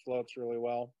it just floats really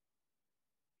well.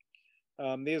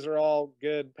 These are all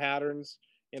good patterns.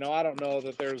 You know, I don't know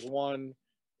that there's one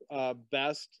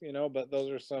best, you know, but those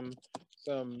are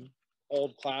some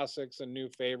old classics and new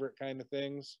favorite kind of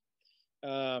things.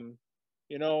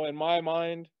 You know, in my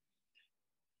mind,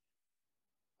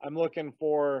 I'm looking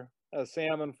for a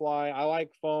salmon fly. I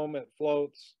like foam, it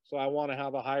floats, so I want to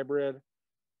have a hybrid.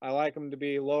 I like them to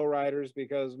be low riders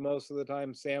because most of the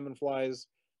time salmon flies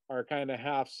are kind of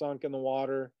half sunk in the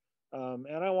water.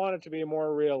 And I want it to be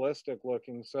more realistic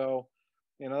looking. So,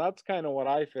 you know, that's kind of what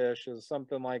I fish, is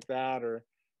something like that. Or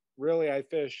really, I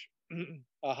fish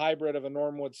a hybrid of a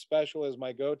Normwood Special is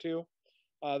my go-to.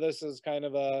 This is kind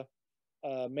of a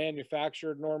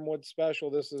manufactured Normwood Special.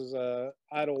 This is a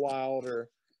Idlewild or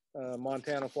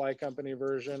Montana Fly Company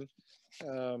version.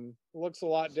 Looks a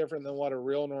lot different than what a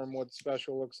real Normwood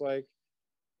Special looks like,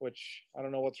 which I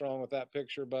don't know what's wrong with that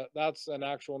picture, but that's an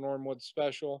actual Normwood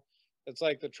Special. It's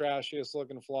like the trashiest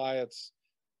looking fly. It's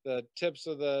the tips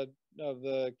of the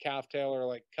calf tail are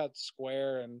like cut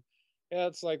square, and yeah,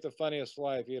 it's like the funniest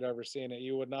fly if you'd ever seen it.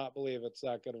 You would not believe it's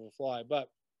that good of a fly. But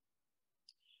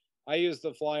I use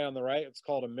the fly on the right. It's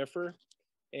called a Miffer,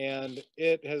 and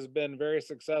it has been very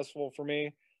successful for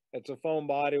me. It's a foam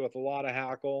body with a lot of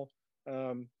hackle.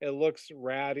 It looks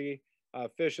ratty,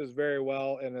 fishes very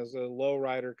well, and is a low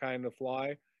rider kind of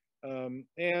fly.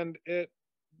 And it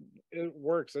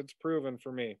works. It's proven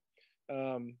for me.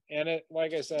 And it,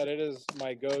 like I said, it is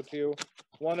my go-to.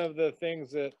 One of the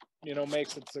things that, you know,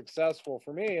 makes it successful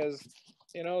for me is,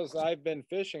 you know, as I've been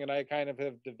fishing and I kind of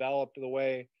have developed the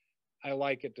way I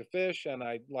like it to fish and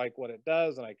I like what it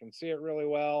does and I can see it really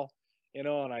well, you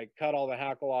know, and I cut all the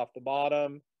hackle off the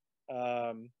bottom.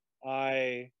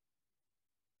 I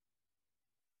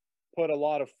put a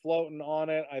lot of floating on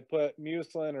it. I put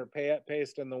mucilin or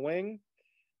paste in the wing.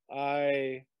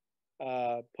 I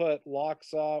put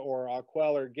Loxaw or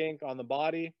Aquel or Gink on the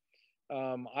body.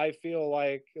 I feel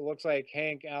like it looks like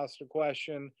Hank asked a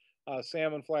question.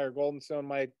 Salmonfly or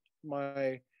Goldenstone.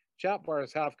 My chat bar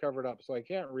is half covered up, so I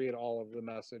can't read all of the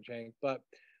message, Hank. But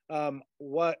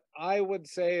what I would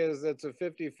say is it's a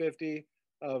 50-50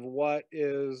 of what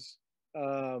is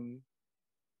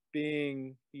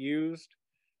being used.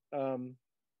 Um,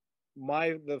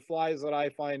 the flies that I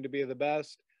find to be the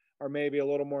best are maybe a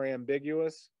little more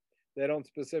ambiguous. They don't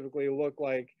specifically look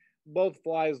like, both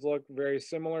flies look very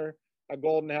similar. A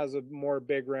golden has a more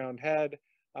big round head.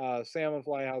 Salmon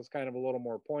fly has kind of a little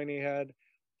more pointy head.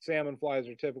 Salmon flies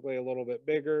are typically a little bit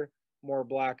bigger, more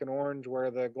black and orange,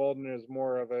 where the golden is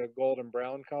more of a golden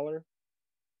brown color.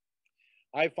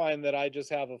 I find that I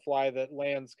just have a fly that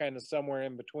lands kind of somewhere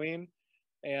in between,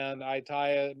 and I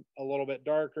tie it a little bit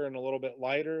darker and a little bit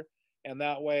lighter. And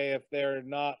that way, if they're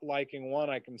not liking one,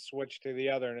 I can switch to the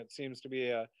other. And it seems to be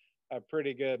a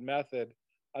pretty good method.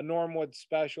 A Normwood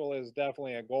special is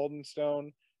definitely a golden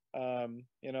stone.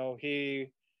 You know,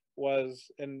 he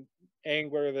was an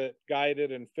angler that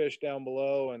guided and fished down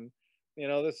below. And, you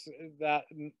know, that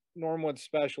Normwood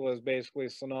special is basically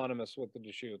synonymous with the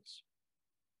Deschutes.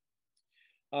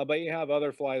 But you have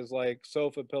other flies like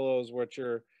sofa pillows, which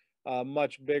are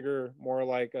much bigger, more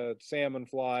like a salmon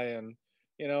fly, and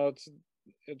you know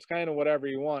it's kind of whatever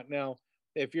you want. Now,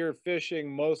 if you're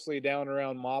fishing mostly down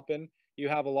around Moppin, you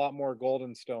have a lot more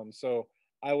golden stones. So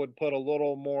I would put a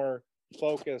little more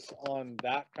focus on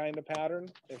that kind of pattern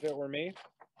if it were me.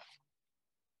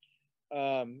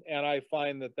 And I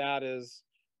find that that is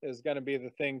going to be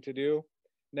the thing to do.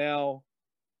 Now,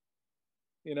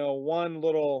 you know, one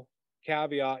little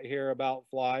caveat here about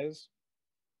flies.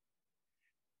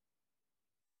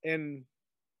 And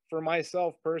for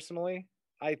myself personally,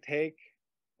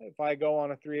 if I go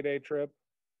on a 3-day trip,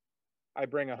 I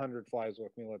bring 100 flies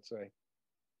with me, let's say.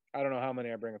 I don't know how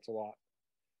many I bring, it's a lot.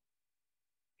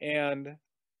 And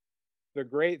the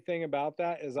great thing about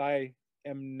that is I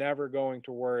am never going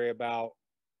to worry about,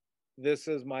 this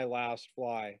is my last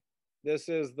fly. This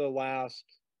is the last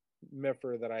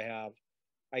miffer that I have.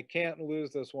 I can't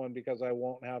lose this one because I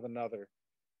won't have another.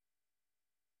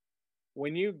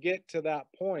 When you get to that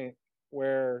point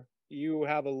where you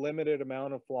have a limited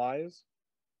amount of flies,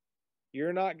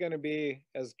 you're not going to be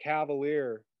as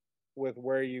cavalier with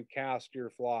where you cast your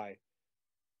fly.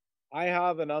 I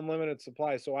have an unlimited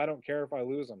supply, so I don't care if I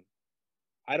lose them.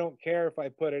 I don't care if I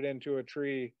put it into a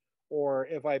tree or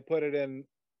if I float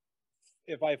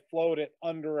it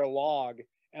under a log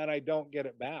and I don't get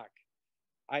it back.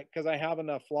 Because I have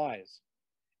enough flies.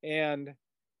 And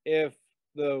if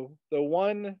the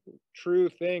one true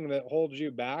thing that holds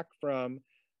you back from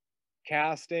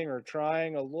casting or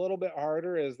trying a little bit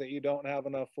harder is that you don't have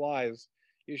enough flies,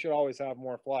 you should always have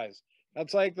more flies.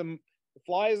 That's like the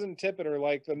flies and tippet are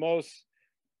like the most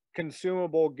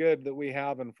consumable good that we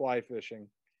have in fly fishing.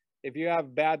 If you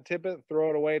have bad tippet, throw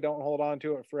it away. Don't hold on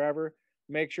to it forever.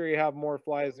 Make sure you have more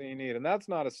flies than you need. And that's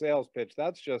not a sales pitch.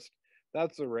 That's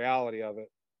the reality of it.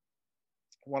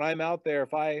 When I'm out there,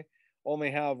 if I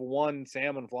only have one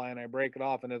salmon fly and I break it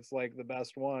off and it's like the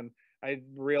best one, I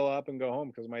reel up and go home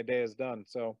because my day is done.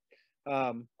 So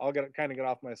I'll get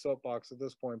off my soapbox at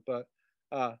this point, but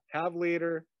have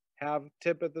leader, have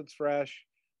tippet that's fresh,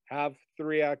 have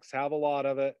 3X, have a lot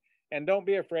of it, and don't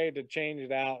be afraid to change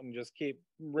it out and just keep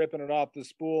ripping it off the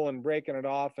spool and breaking it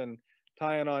off and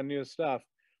tying on new stuff.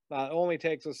 It only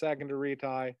takes a second to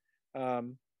retie.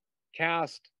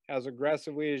 Cast as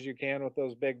aggressively as you can with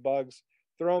those big bugs.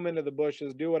 Throw them into the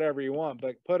bushes, do whatever you want,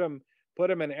 but put them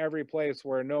in every place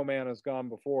where no man has gone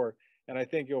before. And I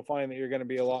think you'll find that you're going to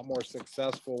be a lot more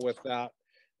successful with that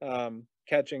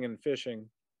catching and fishing.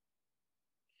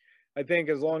 I think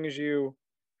as long as you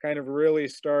kind of really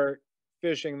start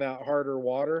fishing that harder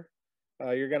water,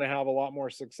 you're going to have a lot more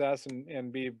success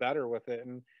and be better with it.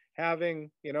 And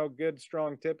having, you know, good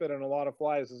strong tippet and a lot of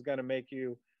flies is going to make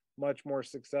you much more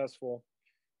successful.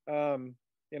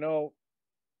 You know,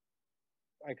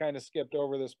 I kind of skipped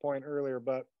over this point earlier,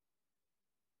 but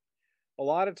a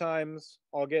lot of times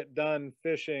I'll get done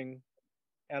fishing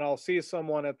and I'll see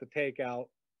someone at the takeout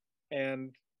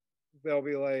and they'll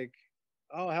be like,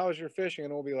 "Oh, how was your fishing?"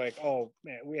 And we'll be like, "Oh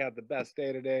man, we had the best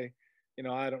day today. You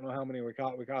know, I don't know how many we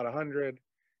caught. We caught 100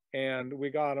 and we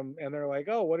got them." And they're like,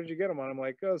 "Oh, what did you get them on?" I'm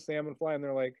like, "Oh, salmon fly." And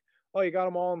they're like, "Oh, you got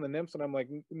them all on the nymphs?" And I'm like,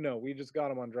 "No, we just got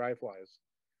them on dry flies."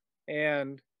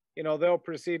 And, you know, they'll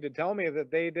proceed to tell me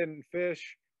that they didn't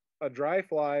fish a dry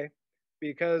fly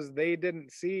because they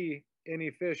didn't see any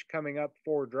fish coming up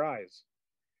for dries.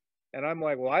 And I'm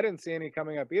like, well, I didn't see any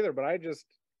coming up either, but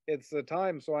it's the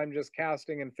time, so I'm just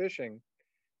casting and fishing.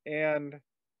 And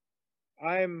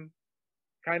I'm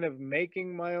kind of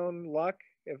making my own luck,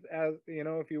 if, as you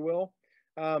know, if you will.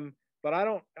 But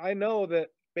I know that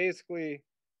basically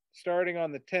starting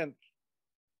on the 10th,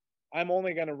 I'm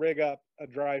only going to rig up a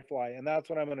dry fly, and that's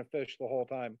when I'm going to fish the whole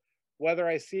time. Whether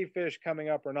I see fish coming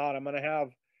up or not, I'm going to have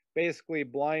basically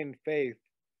blind faith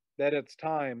that it's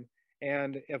time.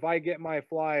 And if I get my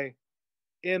fly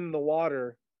in the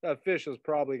water, a fish is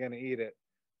probably going to eat it.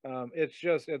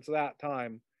 It's that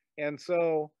time. And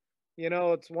so, you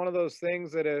know, it's one of those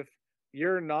things that if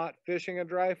you're not fishing a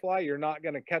dry fly, you're not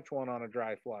going to catch one on a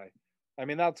dry fly. I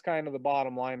mean, that's kind of the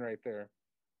bottom line right there.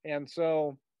 And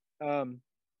so, um,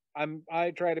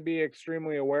 I try to be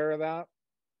extremely aware of that.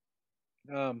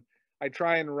 I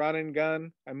try and run and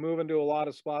gun. I move into a lot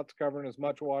of spots, covering as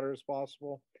much water as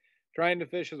possible, trying to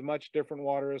fish as much different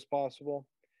water as possible.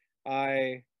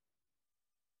 I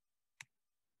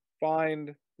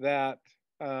find that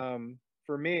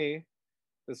for me,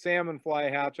 the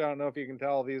Salmonfly hatch, I don't know if you can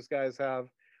tell, these guys have,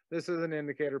 this is an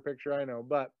indicator picture, I know,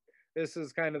 but this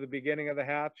is kind of the beginning of the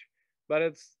hatch. But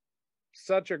it's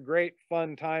such a great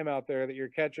fun time out there that you're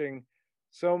catching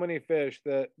so many fish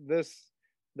that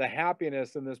the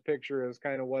happiness in this picture is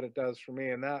kind of what it does for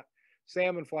me. And that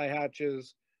Salmonfly hatch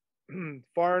is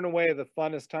far and away the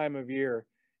funnest time of year.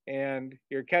 And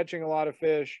you're catching a lot of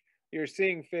fish. You're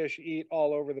seeing fish eat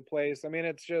all over the place. I mean,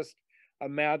 it's just a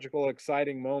magical,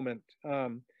 exciting moment.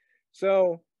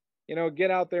 So, you know,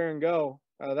 get out there and go.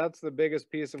 That's the biggest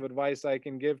piece of advice I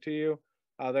can give to you.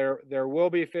 There will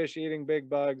be fish eating big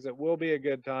bugs. It will be a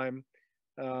good time.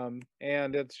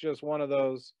 And it's just one of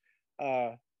those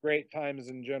great times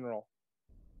in general.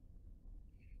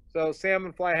 So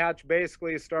salmon fly hatch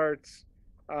basically starts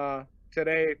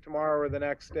today, tomorrow, or the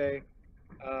next day.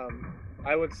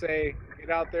 I would say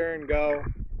get out there and go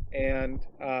and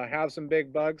have some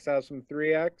big bugs, have some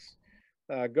 3X.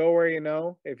 Go where you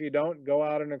know. If you don't, go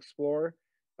out and explore.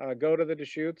 Go to the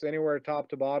Deschutes. Anywhere top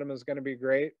to bottom is going to be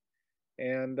great.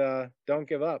 And don't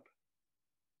give up.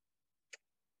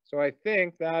 So I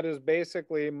think that is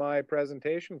basically my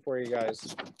presentation for you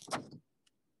guys.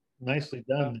 Nicely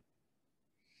done.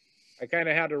 I kind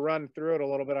of had to run through it a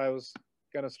little bit. I was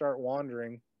going to start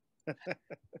wandering.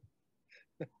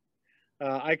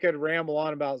 I could ramble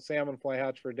on about salmon fly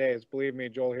hatch for days. Believe me,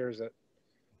 Joel hears it.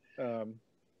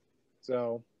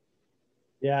 So.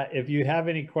 Yeah, if you have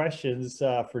any questions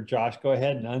for Josh, go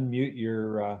ahead and unmute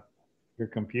your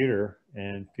computer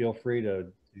and feel free to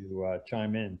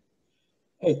chime in.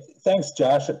 Hey, thanks,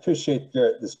 Josh. I appreciate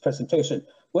this presentation.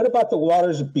 What about the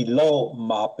waters below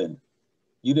Maupin?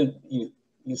 You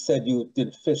said you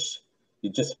didn't fish.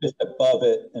 You just fished above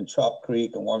it in Trout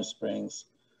Creek and Warm Springs.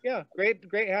 Yeah,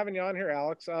 great having you on here,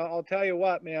 Alex. I'll tell you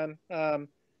what, man.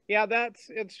 Yeah,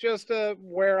 it's just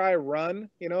where I run.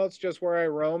 You know, it's just where I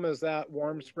roam is that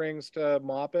Warm Springs to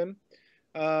Maupin.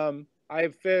 I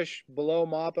fish below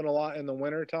Maupin a lot in the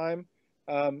wintertime.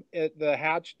 The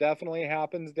hatch definitely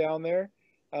happens down there.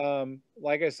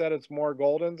 Like I said, it's more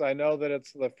Goldens. I know that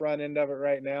it's the front end of it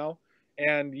right now.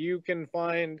 And you can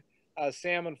find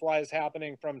salmon flies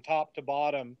happening from top to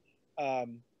bottom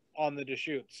on the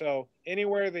Deschutes. So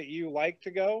anywhere that you like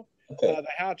to go, okay. The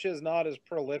hatch is not as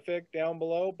prolific down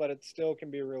below, but it still can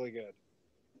be really good.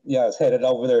 Yeah, I was headed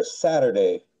over there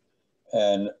Saturday,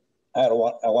 and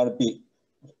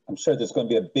I'm sure there's going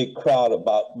to be a big crowd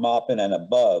about Maupin and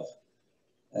above.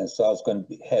 And so I was going to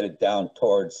be headed down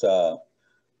towards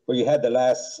where you had the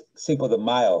last Cinco de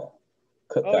Mayo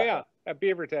cookout. Oh, yeah, at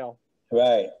Beavertail.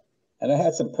 Right. And I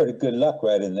had some pretty good luck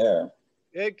right in there.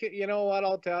 You know what,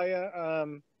 I'll tell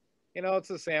you. You know, it's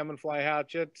a salmon fly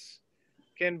hatch.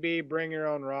 Can be bring your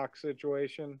own rock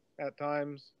situation at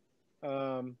times.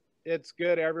 It's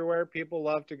good everywhere. People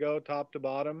love to go top to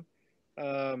bottom.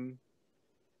 I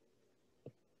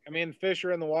mean, fish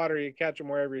are in the water. You catch them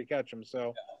wherever you catch them.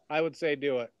 So yeah. I would say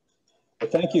do it. Well,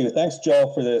 thank you. Thanks,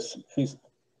 Joe, for this. Please.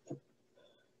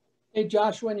 Hey,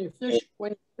 Josh, when you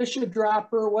fish a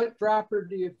dropper, what dropper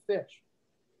do you fish?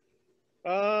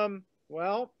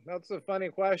 Well, that's a funny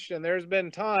question. There's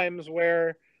been times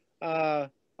where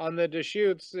on the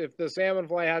Deschutes, if the salmon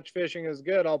fly hatch fishing is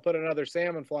good, I'll put another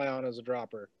salmon fly on as a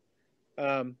dropper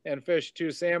and fish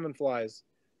 2 salmon flies.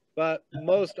 But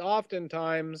most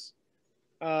oftentimes,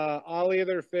 I'll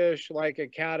either fish like a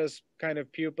caddis kind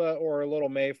of pupa or a little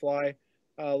mayfly.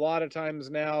 A lot of times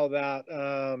now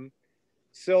that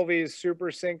Sylvie's super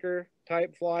sinker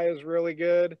type fly is really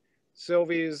good.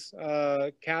 Sylvie's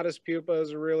caddis pupa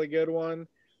is a really good one.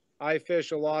 I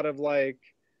fish a lot of like,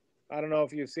 I don't know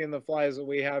if you've seen the flies that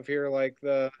we have here, like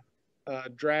the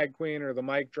drag queen or the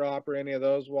mic drop or any of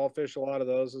those. Well, I'll fish a lot of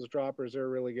those as droppers. They're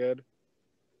really good.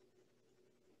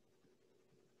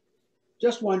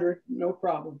 Just wondering, no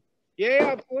problem.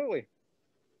 Yeah, absolutely.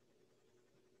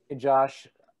 Hey, Josh,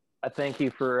 I thank you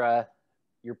for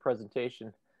your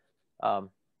presentation. I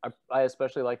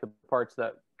especially like the parts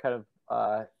that kind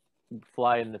of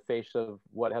fly in the face of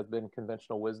what has been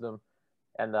conventional wisdom.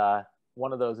 And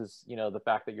one of those is, you know, the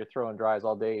fact that you're throwing dries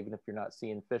all day, even if you're not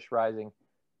seeing fish rising.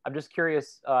 I'm just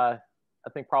curious. I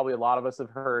think probably a lot of us have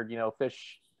heard, you know,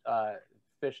 fish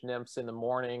nymphs in the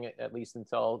morning, at least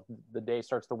until the day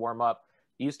starts to warm up.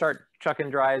 Do you start chucking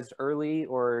dries early,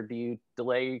 or do you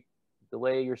delay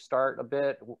your start a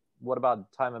bit? What about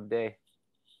time of day?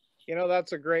 You know,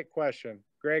 that's a great question.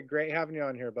 Greg, great having you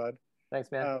on here, bud.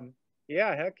 Thanks, man.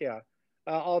 Yeah, heck yeah.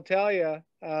 I'll tell you,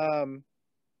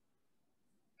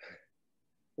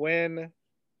 when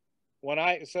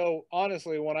I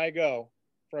go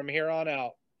from here on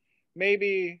out,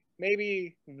 maybe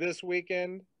this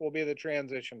weekend will be the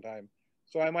transition time.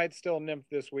 So I might still nymph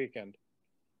this weekend.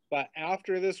 But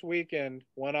after this weekend,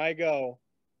 when I go,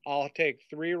 I'll take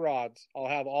 3 rods. I'll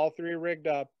have all 3 rigged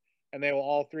up, and they will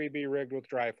all 3 be rigged with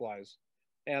dry flies.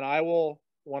 And I will,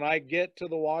 when I get to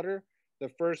the water, the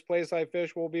first place I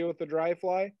fish will be with the dry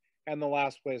fly, and the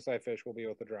last place I fish will be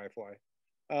with the dry fly.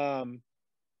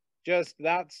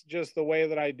 That's just the way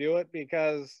that I do it,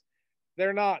 because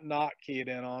they're not keyed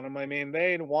in on them. I mean,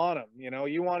 they want them. You know,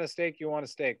 you want a steak, you want a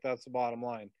steak. That's the bottom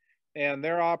line. And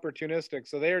they're opportunistic,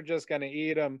 so they're just going to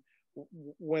eat them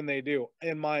when they do.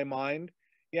 In my mind,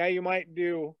 yeah, you might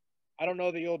do. I don't know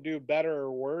that you'll do better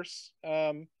or worse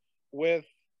with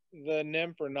the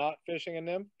nymph or not fishing a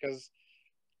nymph, because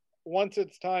once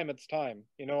it's time, it's time.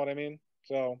 You know what I mean?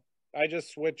 So I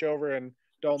just switch over and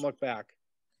don't look back.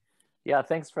 Yeah,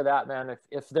 thanks for that, man.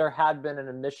 If there had been an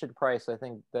admission price, I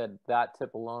think that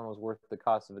tip alone was worth the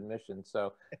cost of admission.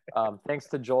 So thanks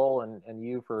to Joel and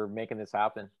you for making this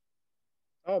happen.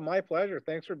 Oh, my pleasure.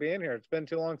 Thanks for being here. It's been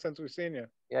too long since we've seen you.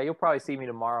 Yeah, you'll probably see me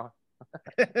tomorrow.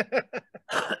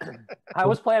 I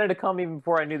was planning to come even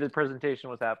before I knew the presentation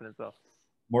was happening. So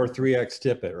more 3X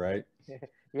tip it, right?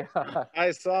 Yeah. I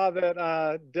saw that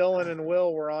Dylan and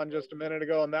Will were on just a minute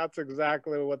ago, and that's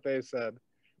exactly what they said.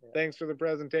 Yeah. Thanks for the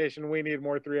presentation. We need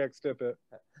more 3X tip it.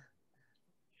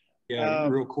 Yeah,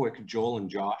 real quick, Joel and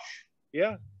Josh.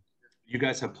 Yeah. You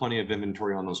guys have plenty of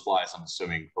inventory on those flies, I'm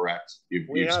assuming, correct?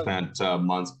 You've spent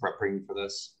months prepping for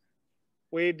this?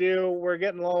 We do. We're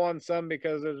getting low on some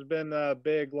because there's been a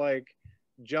big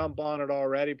jump on it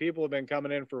already. People have been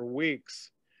coming in for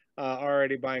weeks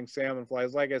already buying salmon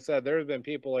flies. Like I said, there's been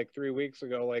people 3 weeks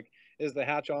ago, is the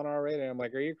hatch on already? And I'm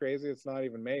like, are you crazy? It's not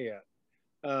even May yet.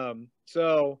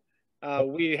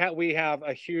 We have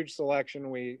a huge selection.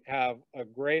 We have a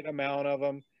great amount of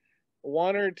them.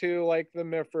 1 or 2, like the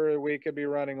Miffer, we could be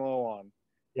running low on.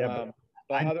 Yeah,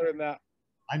 but other than that,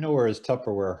 I know where his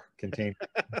Tupperware container.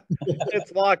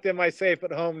 It's locked in my safe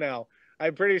at home now.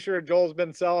 I'm pretty sure Joel's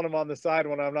been selling them on the side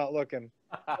when I'm not looking.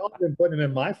 I've been putting them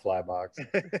in my fly box.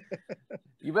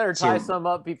 You better tie some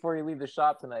up before you leave the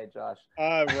shop tonight, Josh.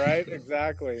 Right,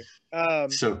 exactly.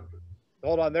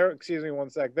 Hold on there. Excuse me 1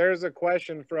 sec. There's a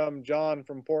question from John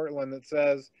from Portland that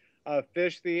says,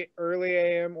 fish the early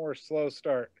AM or slow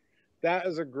start? That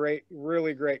is a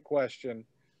really great question.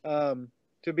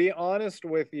 To be honest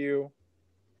with you,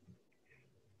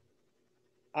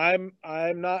 I'm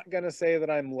not going to say that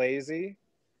I'm lazy,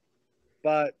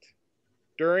 but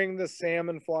during the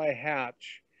Salmonfly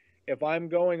hatch, if I'm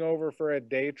going over for a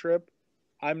day trip,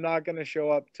 I'm not going to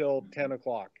show up till 10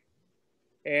 o'clock.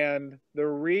 And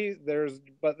there's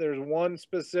one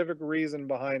specific reason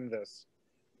behind this.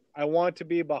 I want to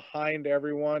be behind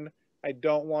everyone. I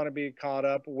don't want to be caught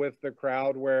up with the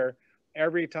crowd where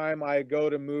every time I go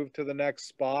to move to the next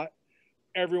spot,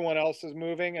 everyone else is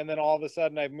moving, and then all of a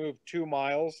sudden I've moved 2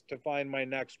 miles to find my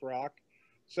next rock.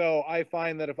 So I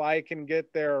find that if I can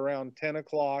get there around 10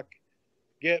 o'clock,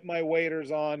 get my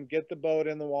waders on, get the boat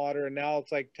in the water, and now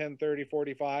it's 10:30,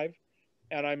 45,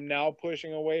 and I'm now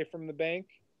pushing away from the bank.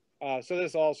 So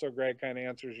this also, Greg, kind of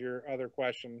answers your other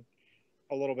question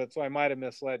a little bit, so I might have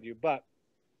misled you. But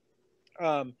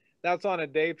that's on a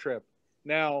day trip.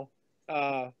 Now,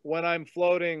 when I'm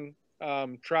floating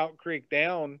Trout Creek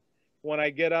down, when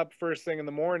I get up first thing in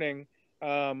the morning,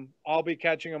 I'll be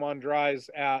catching them on dries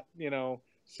at,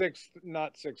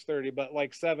 not 6:30, but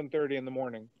 7:30 in the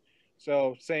morning.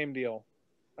 So same deal.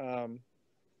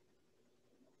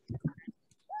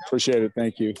 Appreciate it.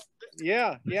 Thank you.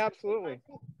 Yeah, absolutely.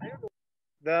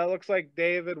 that looks like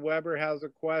David Weber has a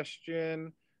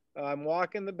question. I'm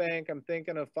walking the bank. I'm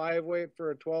thinking of 5 weight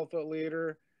for a 12-foot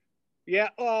leader. Yeah,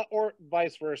 or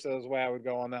vice versa is the way I would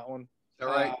go on that one. Is that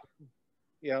right?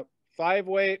 Yep. 5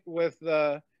 weight with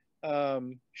the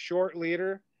short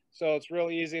leader, so it's real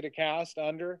easy to cast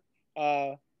under.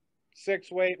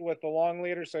 6 weight with the long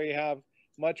leader, so you have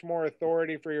much more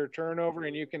authority for your turnover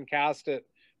and you can cast it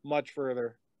much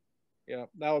further. Yeah,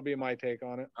 that would be my take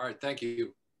on it. All right, thank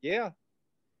you. Yeah.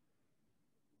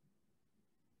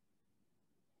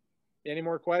 Any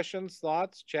more questions,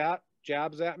 thoughts, chat,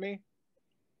 jabs at me?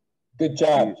 Good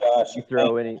job, Josh. Do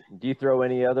you throw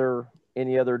any other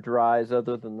dries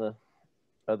other than the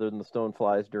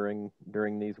stoneflies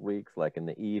during these weeks, like in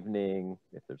the evening,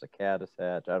 if there's a caddis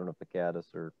hatch? I don't know if the caddis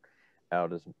are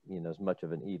out as much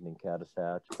of an evening caddis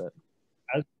hatch, but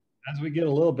as we get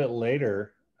a little bit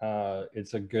later,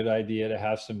 it's a good idea to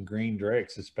have some green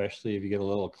drakes, especially if you get a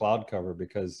little cloud cover,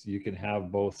 because you can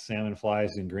have both salmon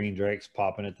flies and green drakes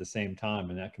popping at the same time,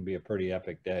 and that can be a pretty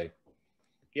epic day.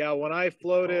 Yeah, when I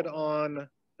floated on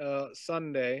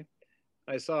Sunday,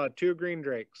 I saw 2 green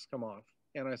drakes come off,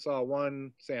 and I saw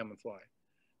 1 salmon fly,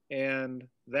 and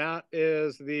that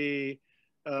is the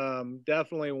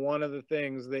definitely one of the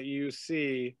things that you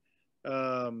see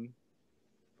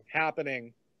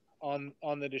happening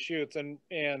on the Deschutes,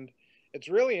 and it's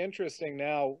really interesting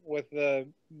now with the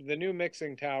new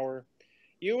mixing tower.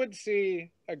 You would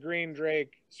see a green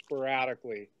drake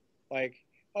sporadically, like,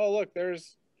 oh look,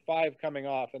 there's 5 coming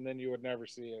off, and then you would never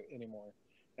see it anymore.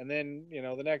 And then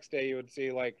the next day you would see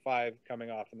like 5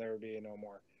 coming off, and there would be no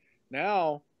more.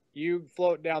 Now you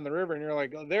float down the river and you're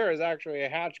like, oh, there is actually a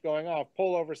hatch going off.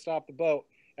 Pull over, stop the boat,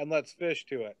 and let's fish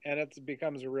to it, and it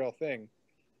becomes a real thing.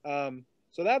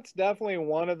 So that's definitely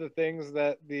one of the things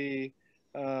that the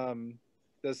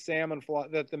salmon fly,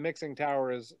 that the mixing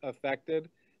tower is affected.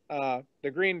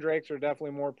 The green drakes are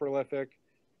definitely more prolific.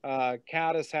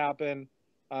 Caddis happen.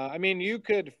 I mean, you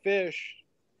could fish,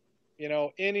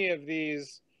 any of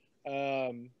these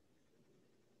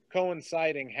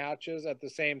coinciding hatches at the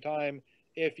same time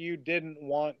if you didn't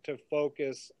want to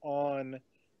focus on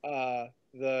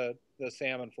the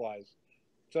salmon flies.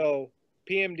 So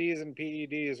PMDs and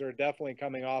PEDs are definitely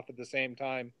coming off at the same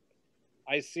time.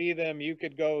 I see them. You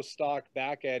could go stock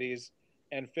back eddies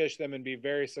and fish them and be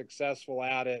very successful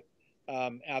at it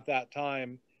at that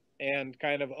time, and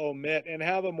kind of omit and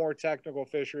have a more technical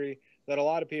fishery that a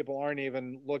lot of people aren't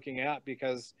even looking at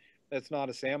because it's not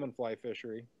a salmon fly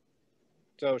fishery.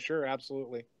 So sure,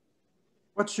 absolutely.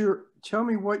 Tell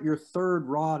me what your third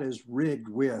rod is rigged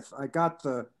with. I got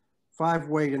the 5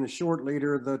 weight and the short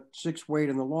leader, the 6 weight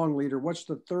and the long leader. What's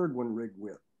the third one rigged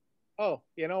with? Oh,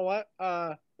 you know what?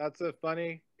 That's a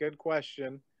funny, good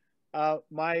question.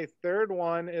 My third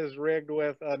one is rigged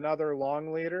with another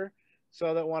long leader,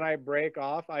 so that when I break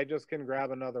off, I just can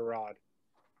grab another rod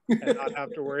and not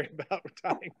have to worry about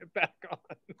tying it back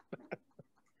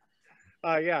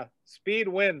on. Yeah, speed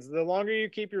wins. The longer you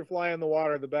keep your fly in the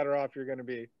water, the better off you're going to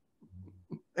be.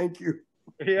 Thank you.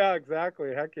 Yeah,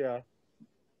 exactly. Heck yeah.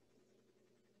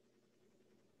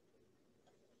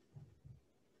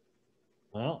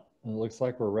 Well, it looks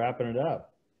like we're wrapping it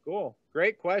up. Cool.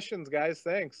 Great questions, guys.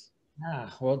 Thanks. Yeah.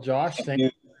 Well, Josh, thank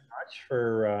you very much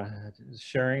for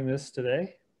sharing this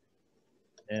today.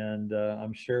 And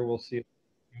I'm sure we'll see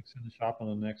folks in the shop in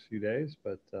the next few days,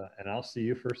 but and I'll see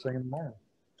you first thing in the morning.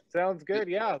 Sounds good.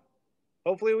 Yeah.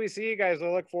 Hopefully we see you guys. I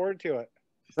look forward to it.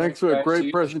 Thanks for a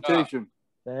great presentation.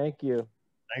 Thank you.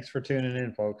 Thanks for tuning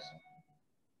in, folks.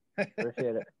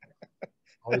 Appreciate it.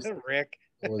 Rick.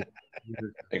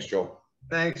 Thanks, Joel.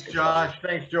 Thanks, Josh.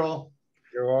 Thanks, Joel.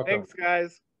 You're welcome. Thanks,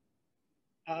 guys.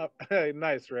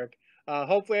 Nice, Rick.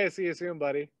 Hopefully I see you soon,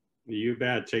 buddy. You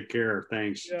bet. Take care.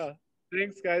 Thanks. Yeah.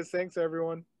 Thanks, guys. Thanks,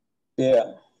 everyone.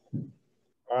 Yeah.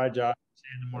 All right, Josh. See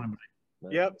you in the morning,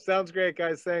 buddy. Yep. Sounds great,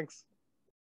 guys. Thanks.